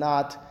would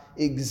not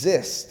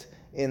exist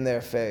in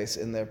their face,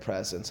 in their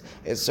presence.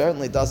 It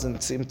certainly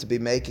doesn't seem to be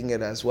making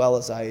it as well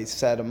as I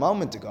said a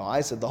moment ago.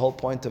 I said the whole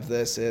point of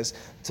this is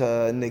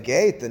to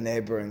negate the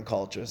neighboring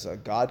cultures.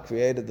 God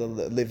created the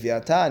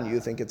Leviathan.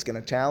 You think it's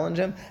going to challenge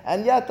him?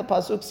 And yet the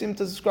Pasuk seems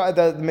to describe,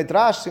 the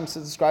Midrash seems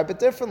to describe it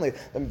differently.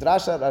 The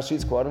Midrash that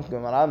Rashi's quoting from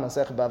Gemara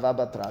Masech Bava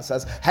Batra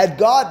says, had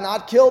God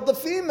not killed the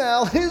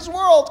female, his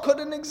world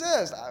couldn't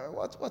exist.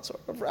 What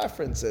sort of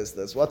reference is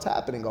this? What's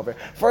happening over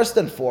here? First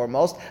and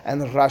foremost,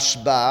 and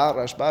Rashba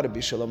Rabbi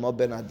Shlomo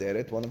ben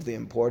Aderet, one of the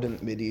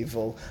important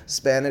medieval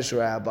Spanish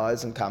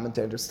rabbis and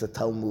commentators to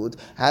Talmud,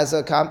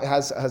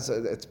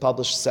 it's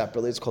published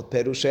separately. It's called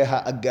Perushei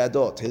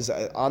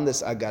HaAgadot. On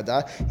this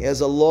Agada, he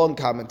has a long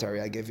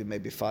commentary. I gave you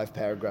maybe 5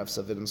 paragraphs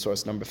of it in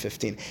source number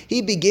 15.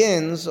 He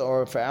begins,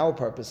 or for our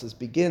purposes,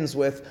 begins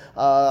with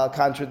a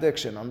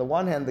contradiction. On the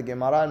one hand, the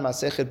Gemara in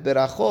Masechet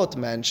Berachot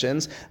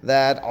mentions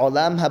that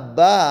Olam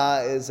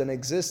Haba is an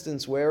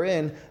existence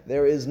wherein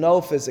there is no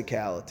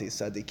physicality.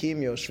 Sadikim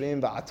yoshvim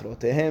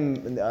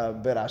ba'atrotehim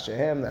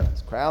berashehem,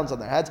 there's crowns on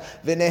their heads.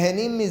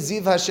 V'nehenim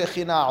miziv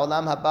hashechina,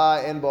 Olam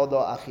Haba en bodo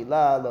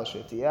achila lo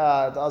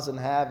shetiyah, it doesn't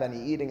have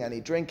any eating, any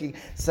drinking.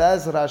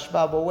 Says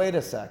Rashba, but wait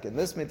a second.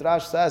 This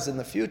Midrash says in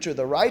the future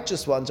the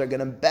righteous ones are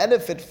going to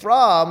benefit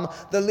from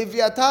the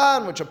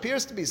Leviathan, which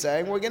appears to be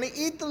saying we're going to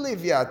eat the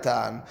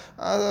Leviathan.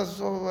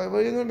 So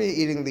we're going to be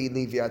eating the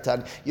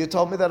Leviathan. You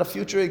told me that a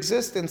future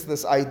existence,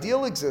 this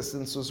ideal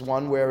existence, was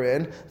one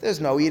wherein there's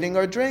no eating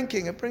or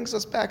drinking. It brings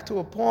us back to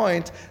a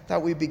point that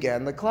we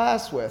began the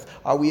class with.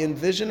 Are we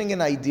envisioning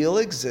an ideal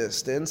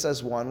existence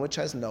as one which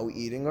has no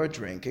eating or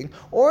drinking,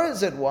 or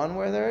is it one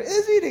where there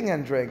is eating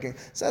and drinking?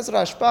 Says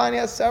Rashba, and he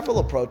has several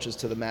approaches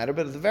to the matter,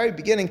 but at the very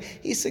beginning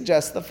he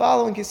suggests the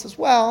following. He says,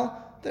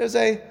 well, there's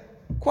a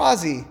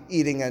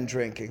quasi-eating and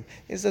drinking.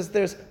 He says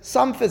there's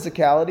some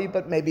physicality,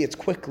 but maybe it's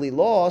quickly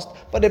lost,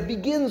 but it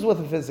begins with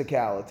a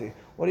physicality.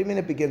 What do you mean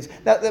it begins?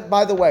 Now,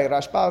 by the way,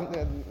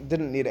 Rashba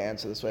didn't need to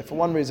answer this way. For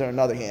one reason or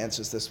another, he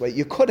answers this way.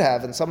 You could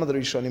have, and some of the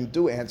Rishonim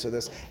do answer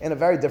this in a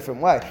very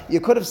different way. You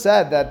could have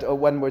said that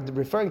when we're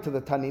referring to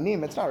the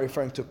Taninim, it's not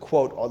referring to,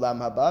 quote, Olam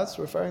Haba, it's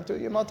referring to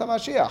Yemot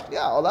HaMashiach. Yeah,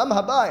 Olam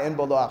Haba, en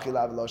bolo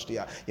achila v'lo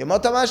shtiyah.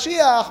 Yemot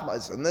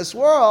HaMashiach, in this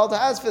world,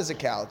 has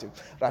physicality.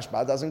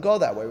 Rashba doesn't go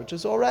that way, which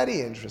is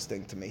already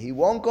interesting to me. He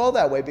won't go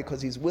that way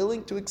because he's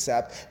willing to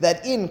accept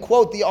that in,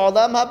 quote, the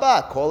Olam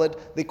Haba, call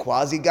it the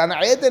quasi-Gan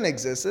Eden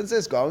existence,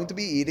 is going to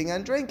be eating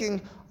and drinking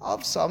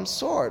of some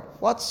sort.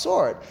 What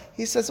sort?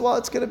 He says, well,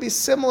 it's going to be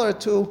similar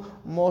to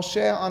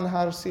Moshe on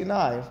Har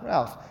Sinai.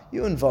 Ralph,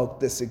 you invoked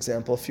this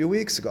example a few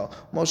weeks ago.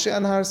 Moshe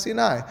on Har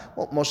Sinai.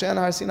 Well, Moshe on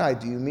Har Sinai,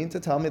 do you mean to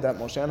tell me that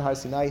Moshe on Har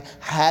Sinai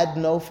had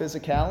no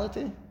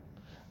physicality?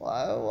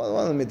 Well,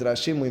 one of the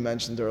Midrashim we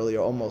mentioned earlier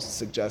almost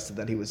suggested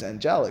that he was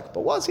angelic,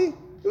 but was he?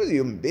 He was a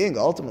human being,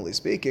 ultimately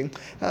speaking.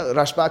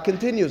 Rashba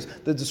continues,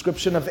 the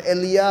description of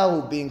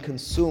Eliyahu being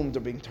consumed or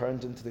being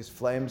turned into these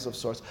flames of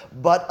sorts,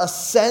 but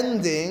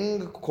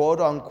ascending, quote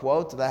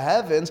unquote, the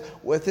heavens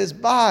with his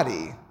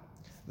body.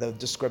 The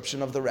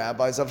description of the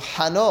rabbis of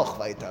Hanoch,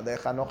 at the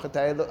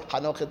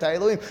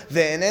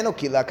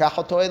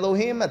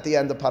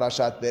end of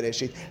Parashat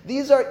Bereshit.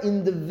 These are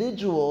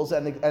individuals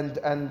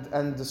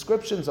and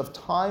descriptions of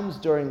times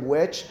during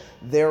which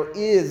there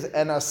is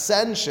an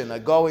ascension, a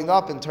going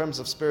up in terms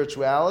of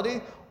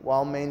spirituality,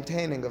 while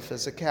maintaining a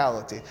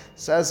physicality.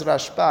 Says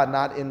Rashba,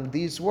 not in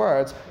these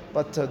words,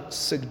 but to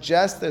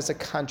suggest there's a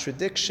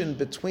contradiction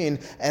between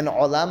an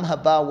Olam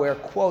Haba where,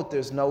 quote,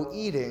 there's no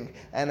eating,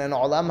 and an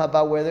Olam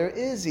Haba where there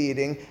is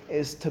eating,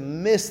 is to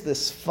miss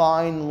this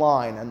fine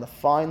line. And the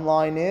fine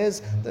line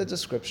is the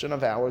description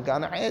of our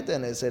Gan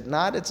Eden, is it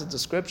not? It's a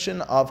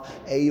description of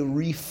a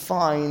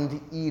refined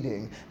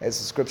eating. It's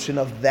a description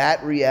of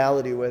that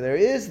reality where there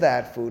is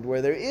that food,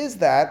 where there is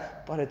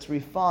that, but it's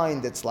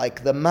refined. It's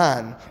like the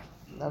man.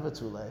 Never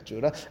too late,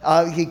 Judah.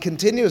 He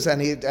continues,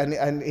 and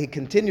he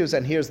continues,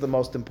 and here's the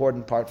most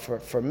important part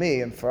for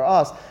me and for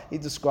us. He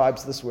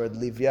describes this word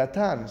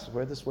Leviathan.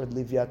 Where does this word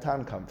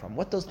Leviathan come from?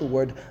 What does the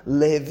word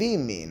Levi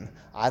mean?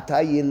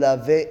 Ata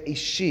yilave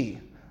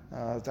ishi.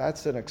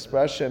 That's an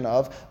expression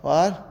of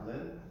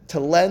what? To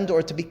lend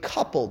or to be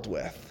coupled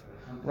with.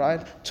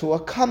 Right? To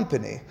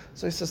accompany.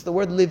 So he says the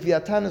word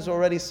Leviathan is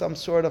already some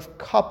sort of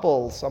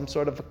couple, some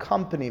sort of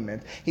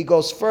accompaniment. He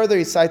goes further,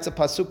 he cites a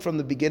pasuk from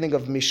the beginning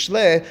of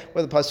Mishle,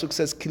 where the pasuk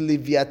says, Ki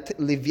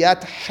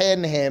Leviat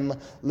henhem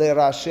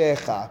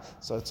lerashecha.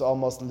 So it's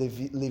almost,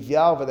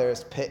 Livya over there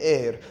is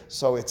pe'er.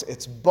 So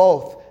it's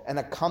both an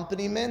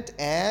accompaniment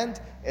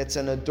and it's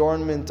an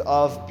adornment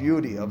of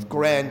beauty, of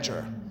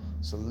grandeur.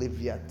 So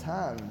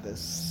Leviathan,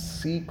 this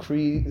sea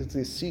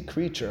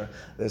creature,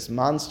 this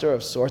monster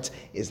of sorts,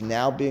 is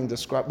now being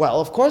described. Well,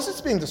 of course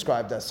it's being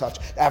described as such.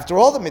 After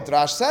all, the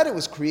Midrash said it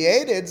was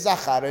created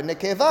Zachar and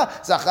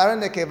Nekeva. Zachar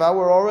and Nekeva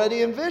were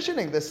already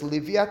envisioning this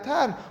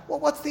Leviathan.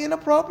 Well, what's the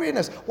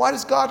inappropriateness? Why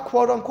does God,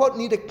 quote unquote,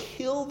 need to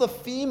kill the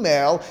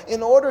female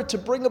in order to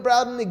bring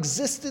about an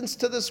existence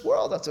to this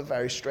world? That's a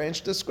very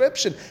strange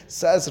description.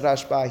 Says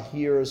Rashba,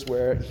 here's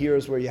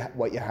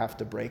what you have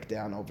to break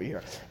down over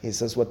here. He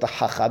says what the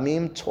Chachamim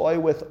Chachamim toy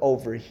with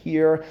over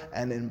here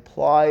and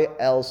imply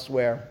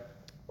elsewhere.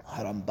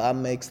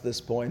 Rambam makes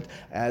this point,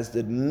 as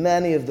did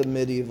many of the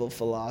medieval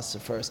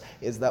philosophers,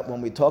 is that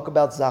when we talk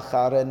about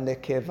Zachar and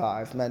Nekeva,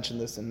 I've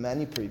mentioned this in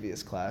many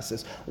previous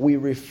classes, we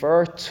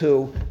refer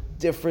to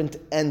different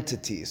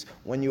entities.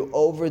 When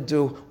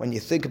you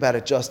think about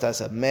it just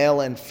as a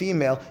male and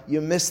female,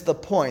 you miss the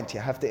point. You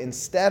have to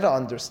instead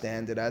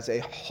understand it as a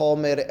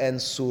Homer and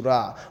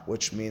Surah,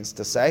 which means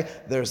to say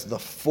there's the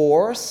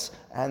force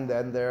and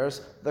then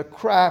there's the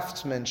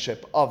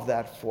craftsmanship of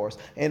that force.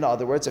 In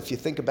other words, if you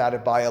think about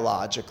it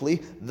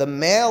biologically, the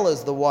male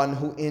is the one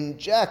who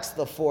injects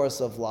the force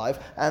of life,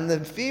 and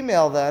the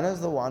female then is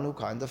the one who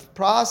kind of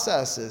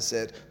processes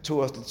it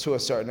to a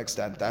certain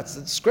extent. That's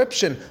the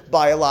description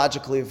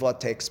biologically of what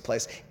takes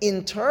place.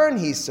 In turn,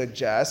 he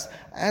suggests,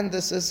 and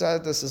this is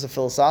a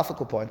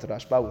philosophical point, that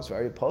Rashba was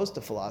very opposed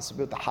to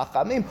philosophy, but the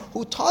Hachamim,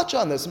 who touch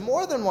on this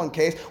more than one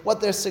case,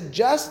 what they're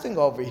suggesting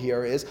over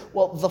here is,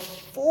 well, the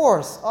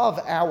force of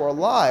our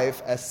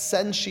life as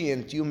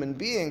sentient human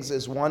beings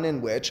is one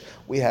in which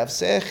we have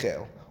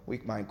sechel. We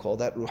might call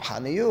that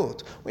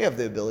ruhaniyut. We have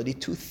the ability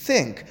to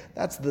think.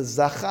 That's the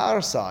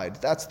zachar side.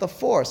 That's the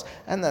force.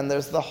 And then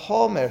there's the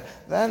homer.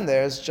 Then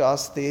there's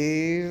just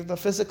the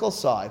physical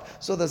side.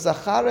 So the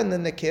zachar and the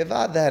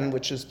nekeva then,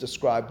 which is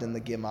described in the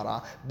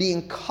Gemara,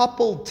 being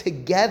coupled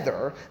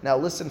together. Now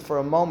listen for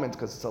a moment,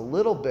 because it's a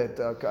little bit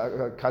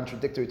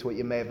contradictory to what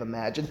you may have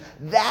imagined.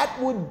 That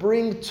would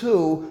bring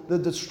to the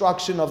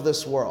destruction of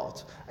this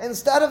world.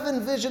 Instead of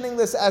envisioning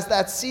this as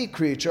that sea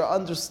creature,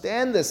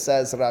 understand this,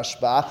 says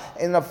Rashba,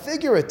 in a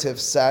figurative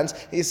sense.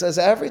 He says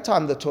every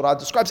time the Torah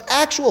describes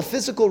actual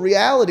physical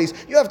realities,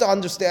 you have to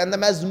understand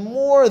them as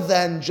more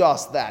than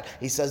just that.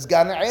 He says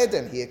Gan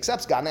Eden. He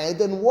accepts Gan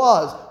Eden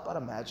was, but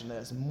imagine it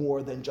as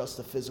more than just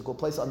a physical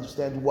place.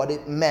 Understand what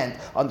it meant.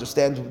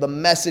 Understand the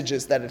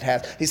messages that it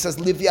has. He says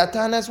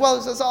Livyatan as well.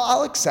 He says,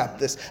 I'll accept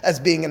this as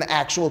being an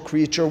actual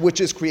creature which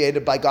is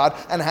created by God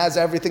and has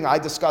everything I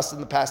discussed in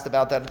the past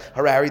about that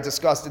Harari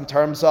discussed in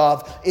terms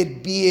of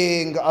it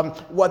being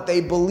what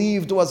they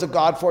believed was a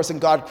God force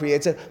and God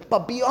creates it.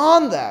 But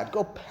beyond that,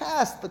 go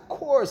past the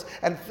course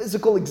and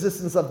physical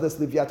existence of this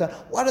Livyatan.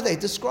 What are they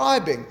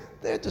describing?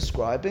 They're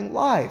describing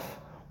life.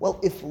 Well,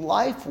 if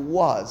life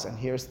was, and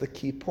here's the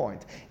key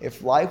point,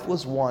 if life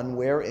was one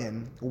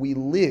wherein we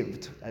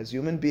lived as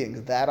human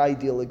beings, that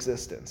ideal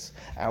existence,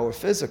 our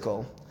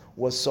physical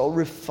was so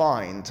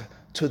refined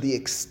to the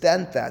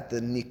extent that the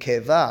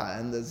nikeva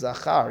and the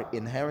zachar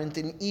inherent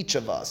in each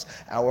of us,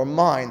 our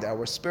mind,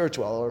 our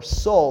spiritual, our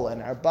soul,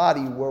 and our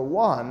body were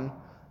one,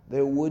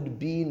 there would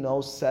be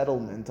no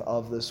settlement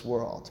of this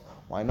world.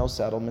 Why no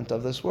settlement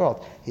of this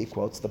world? He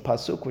quotes the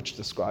pasuk which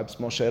describes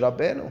Moshe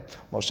Rabbeinu.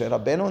 Moshe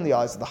Rabbeinu, in the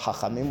eyes of the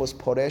Chachamim, was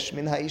poresh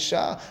min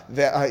ha'isha.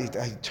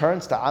 He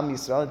turns to Am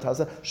Yisrael and tells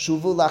them,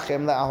 "Shuvu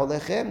lachem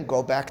le'aholechem."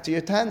 Go back to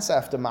your tents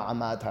after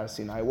Ma'amad Har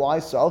Sinai. Why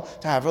so?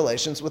 To have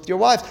relations with your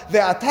wives.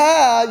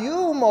 Ve'ata,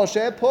 you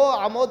Moshe, po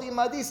amod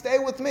imadi, stay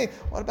with me.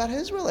 What about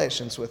his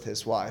relations with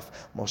his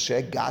wife?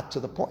 Moshe got to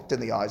the point in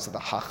the eyes of the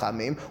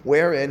Chachamim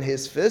wherein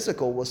his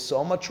physical was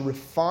so much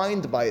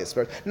refined by his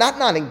spirit, not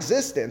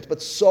non-existent, but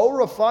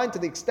so refined to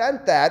the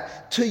extent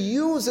that to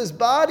use his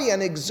body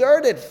and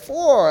exert it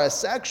for a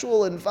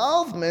sexual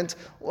involvement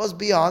was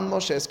beyond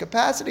Moshe's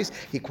capacities.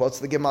 He quotes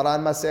the Gemara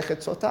in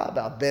Masechet Sotah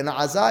about Ben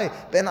Azai.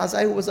 Ben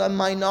Azai, who was a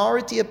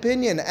minority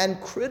opinion and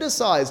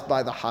criticized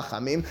by the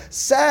Hachamim,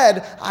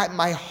 said,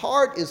 my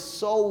heart is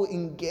so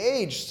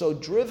engaged, so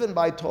driven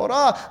by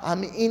Torah,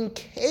 I'm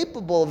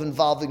incapable of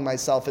involving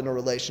myself in a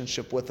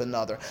relationship with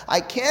another. I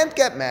can't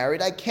get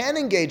married. I can't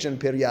engage in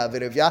Pirya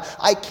V'Rivya.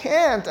 I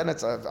can't,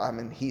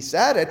 and he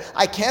said it,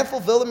 I can't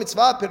fulfill the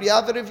mitzvah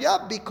Pirya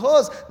V'Rivya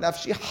because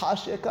nafshi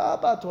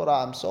hasheka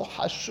b'Torah. I'm so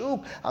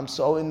hashuk. I'm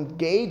so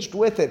engaged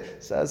with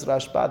it. Says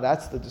Rashba,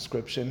 that's the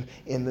description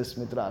in this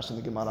midrash in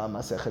the Gemara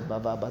Masechet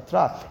Bava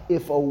Batra.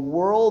 If a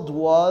world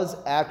was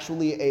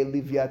actually a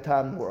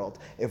Livyatan world,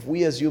 if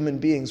we as human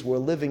beings were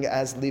living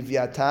as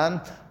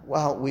Livyatan,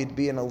 well, we'd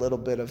be in a little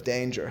bit of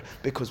danger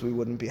because we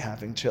wouldn't be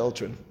having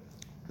children.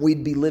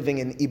 We'd be living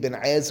in Ibn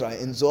Ezra,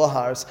 in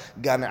Zohar's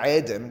Gan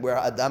Eden, where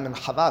Adam and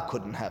Chava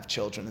couldn't have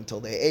children until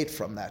they ate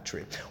from that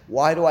tree.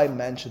 Why do I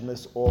mention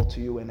this all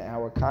to you in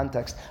our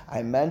context?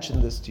 I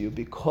mention this to you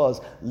because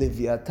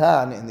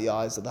Livyatan, in the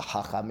eyes of the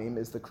Chachamim,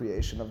 is the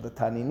creation of the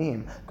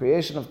Taninim.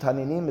 Creation of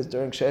Taninim is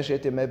during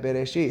Sheshet Yemei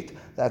Bereshit.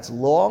 That's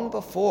long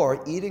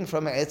before eating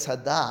from Eitz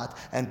Hadat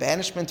and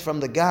banishment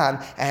from the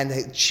Gan and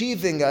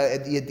achieving a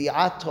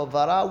Yedi'at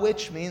Tovara,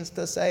 which means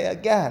to say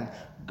again,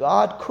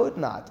 God could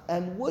not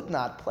and would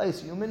not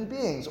place human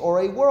beings or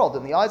a world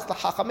in the eyes of the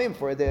Chachamim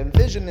for they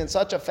envision in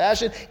such a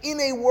fashion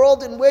in a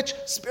world in which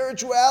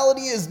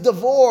spirituality is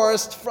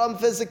divorced from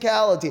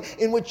physicality,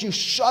 in which you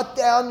shut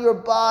down your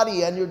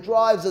body and your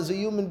drives as a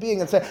human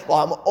being and say, well,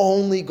 I'm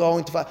only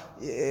going to find.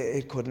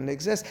 It couldn't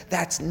exist.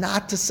 That's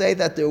not to say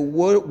that there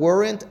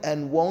weren't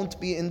and won't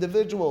be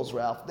individuals,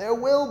 Ralph. There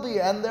will be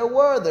and there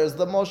were. There's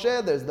the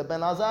Moshe, there's the Ben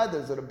Azai,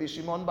 there's the Rabbi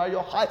Shimon Bar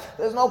Yochai.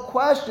 There's no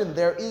question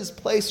there is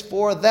place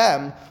for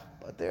them.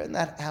 but they're in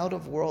that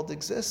out-of-world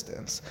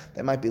existence.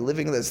 They might be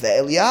living, there's the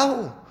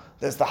Eliyahu,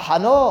 there's the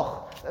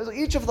Hanoch, there's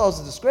each of those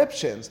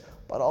descriptions,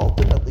 but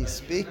ultimately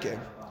speaking,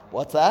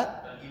 what's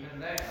that? But even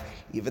they have.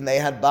 Even they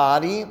had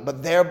body,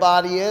 but their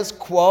body is,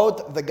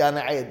 quote, the Gan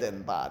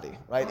Eden body,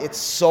 right? It's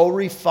so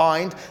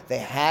refined. They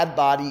had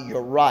body,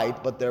 you're right,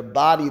 but their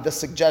body, the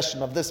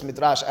suggestion of this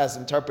midrash as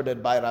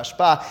interpreted by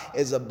Rashba,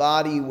 is a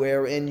body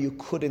wherein you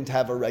couldn't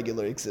have a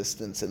regular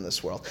existence in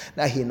this world.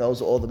 Now he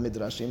knows all the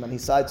midrashim, and he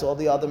cites all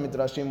the other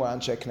midrashim where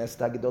Anshe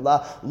Knesset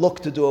HaGedolah look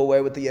to do away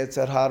with the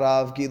Yetzer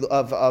Hara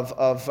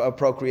of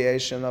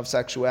procreation, of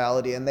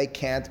sexuality, and they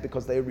can't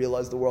because they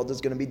realize the world is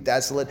going to be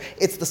desolate.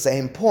 It's the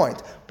same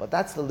point, but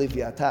that's the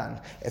Leviathan.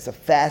 It's a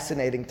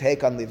fascinating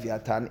take on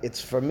Leviathan. It's,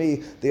 for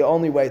me, the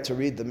only way to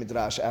read the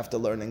Midrash after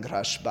learning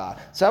Rashba.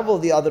 Several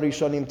of the other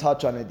Rishonim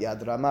touch on it,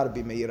 Yad Ramah,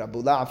 Rabbi Meir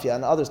Abu La'afia,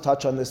 and others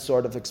touch on this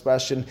sort of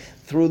expression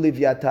through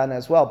Leviathan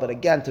as well. But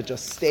again, to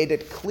just state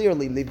it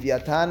clearly,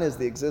 Leviathan is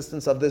the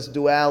existence of this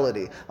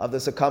duality, of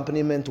this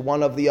accompaniment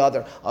one of the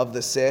other, of the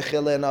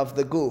Sechel and of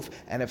the Guf.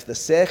 And if the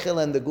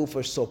Sechel and the Guf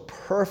are so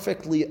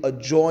perfectly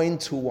adjoined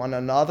to one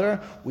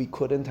another, we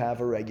couldn't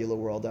have a regular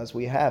world as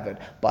we have it.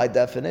 By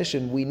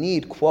definition, we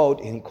need,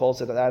 quote, and he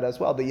calls it that as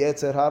well, the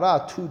Yetzer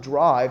Hara to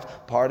drive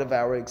part of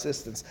our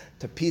existence.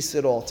 To piece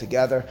it all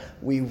together,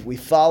 we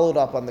followed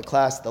up on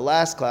the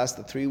last class,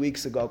 the 3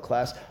 weeks ago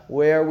class,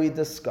 where we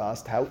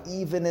discussed how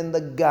even in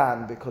the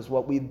Gan, because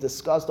what we've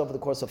discussed over the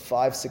course of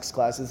 5-6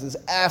 classes is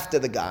after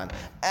the Gan,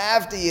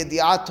 after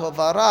Yediat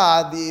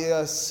Tovara,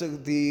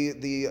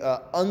 the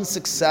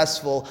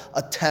unsuccessful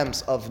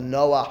attempts of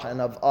Noah and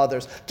of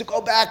others to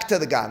go back to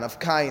the Gan, of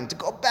Cain, to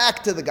go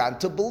back to the Gan,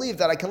 to believe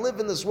that I can live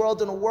in this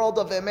world, in a world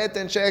of Emet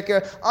and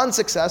Sheker,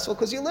 unsuccessful,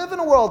 because you live in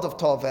a world of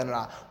Tov and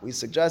Ra. We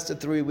suggested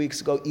 3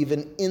 weeks ago,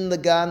 even in the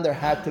Gan, there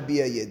had to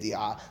be a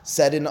Yedi'ah.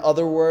 Said in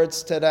other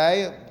words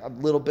today, a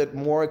little bit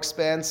more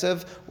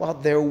expansive, well,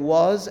 there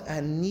was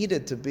and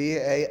needed to be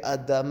a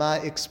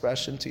Adama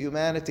expression to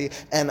humanity.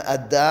 And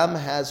Adam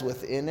has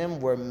within him,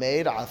 we're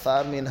made,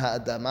 Athar min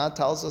ha'adama,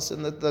 tells us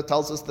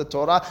the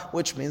Torah,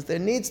 which means there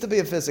needs to be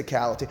a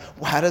physicality.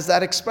 Well, how does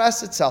that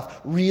express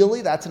itself?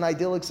 Really? That's an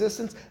ideal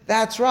existence?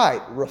 That's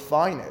right.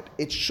 Refine it.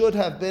 It should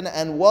have been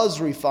and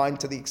was refined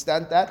to the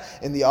extent that,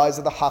 in the eyes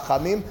of the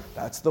Hachamim,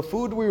 that's the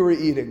food we were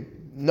eating.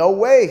 No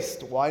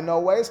waste. Why no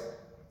waste?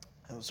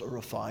 It was a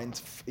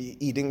refined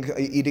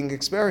eating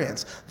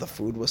experience. The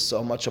food was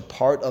so much a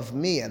part of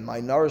me and my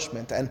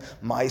nourishment and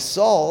my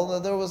soul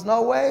that there was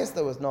no waste.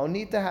 There was no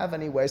need to have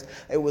any waste.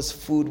 It was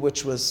food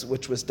which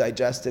was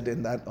digested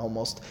in that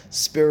almost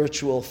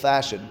spiritual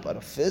fashion, but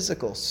a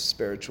physical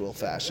spiritual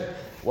fashion.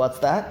 What's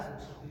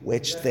that?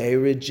 Which they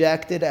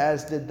rejected,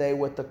 as did they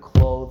with the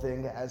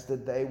clothing, as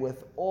did they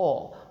with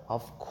all.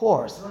 Of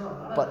course.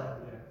 But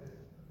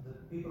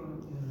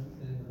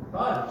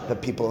the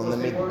people in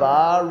the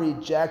Midbar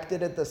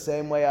rejected it the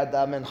same way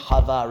Adam and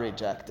Chava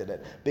rejected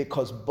it.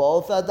 Because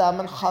both Adam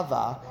and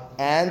Chava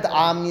and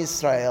Am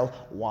Yisrael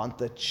want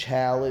the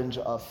challenge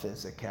of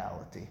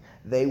physicality.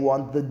 They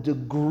want the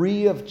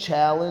degree of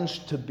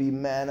challenge to be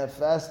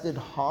manifested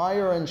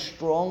higher and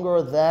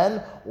stronger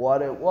than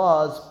what it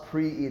was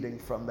pre-eating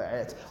from the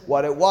Etz.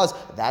 What it was,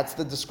 that's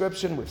the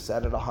description, we've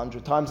said it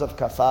 100 times, of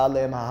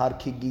Kafalem Hahar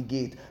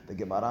Kigigit. The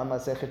Gemara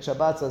Masechet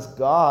Shabbat says,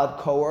 God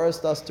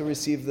coerced us to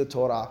receive the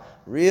Torah.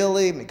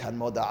 Really? Mikan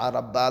Moda'a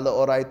Rabba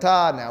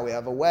Le'oraita. Now we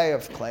have a way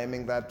of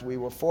claiming that we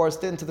were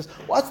forced into this.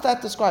 What's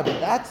that describing?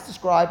 That's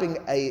describing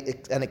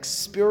an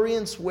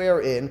experience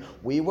wherein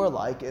we were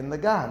like in the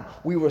Gan.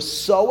 We were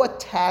so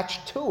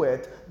attached to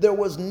it, there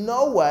was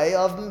no way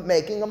of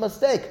making a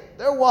mistake.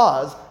 There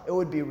was. It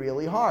would be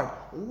really hard.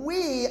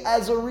 We,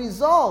 as a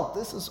result,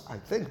 this is, I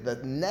think, the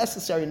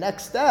necessary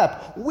next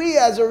step. We,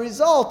 as a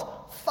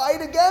result,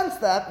 fight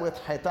against that with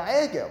Chet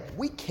HaEgel.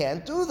 We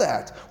can't do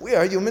that. We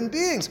are human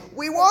beings.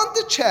 We want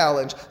the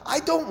challenge. I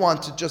don't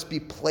want to just be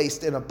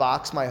placed in a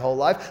box my whole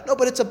life. No,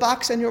 but it's a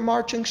box and you're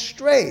marching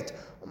straight.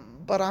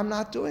 But I'm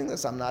not doing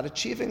this. I'm not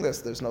achieving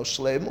this. There's no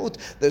shleimut.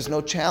 There's no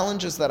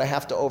challenges that I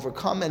have to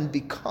overcome and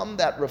become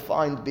that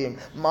refined being.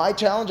 My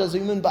challenge as a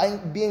human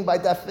being by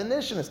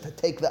definition is to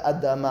take the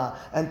Adama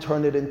and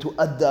turn it into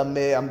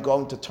Adameh. I'm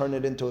going to turn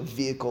it into a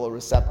vehicle, a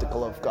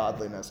receptacle of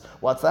godliness.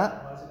 What's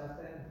that? Why does it have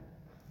to end?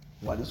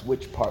 What is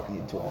which part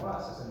need to The whole end?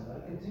 process, and let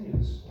it continue,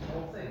 this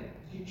whole thing.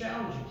 Keep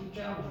challenging, keep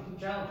challenging, keep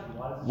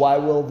challenging. Why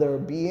will there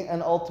be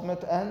an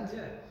ultimate end?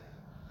 Yeah.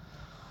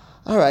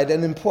 All right,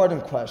 an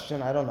important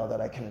question. I don't know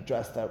that I can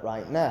address that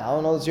right now.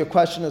 In other words, your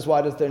question is,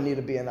 why does there need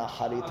to be an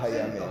Aharit I'm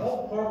saying the Hayamim?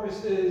 whole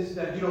purpose is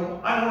that I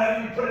don't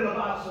have you put in a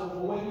box, so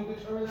when you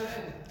determine that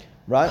end.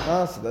 Right?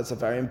 So that's a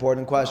very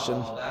important question.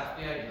 Well, that's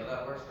the idea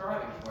that we're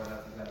striving for.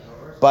 That's exactly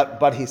what we're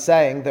But he's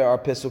saying there are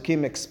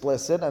Pesukim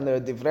explicit and there are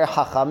Divrei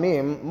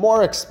Hachamim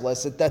more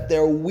explicit that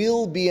there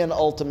will be an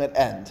ultimate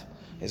end.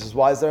 He says,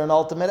 why is there an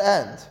ultimate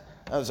end?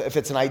 If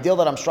it's an ideal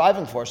that I'm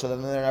striving for, so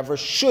then there never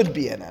should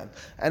be an end.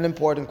 An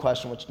important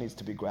question which needs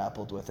to be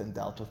grappled with and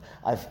dealt with.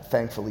 I've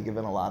thankfully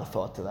given a lot of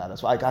thought to that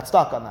as well. I got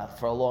stuck on that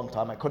for a long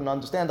time. I couldn't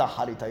understand the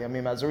Harita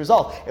Yamim as a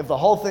result. If the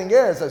whole thing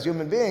is, as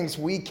human beings,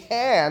 we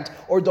can't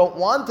or don't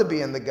want to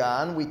be in the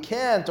Gan, we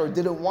can't or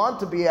didn't want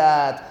to be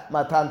at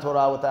Matan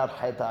Torah without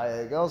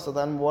Hayta Egel, so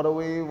then why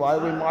are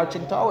we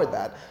marching toward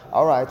that?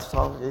 All right,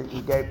 so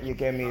you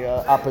gave me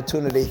an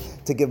opportunity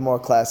to give more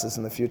classes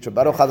in the future.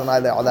 Baruch Adonai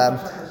le'olam.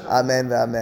 Amen.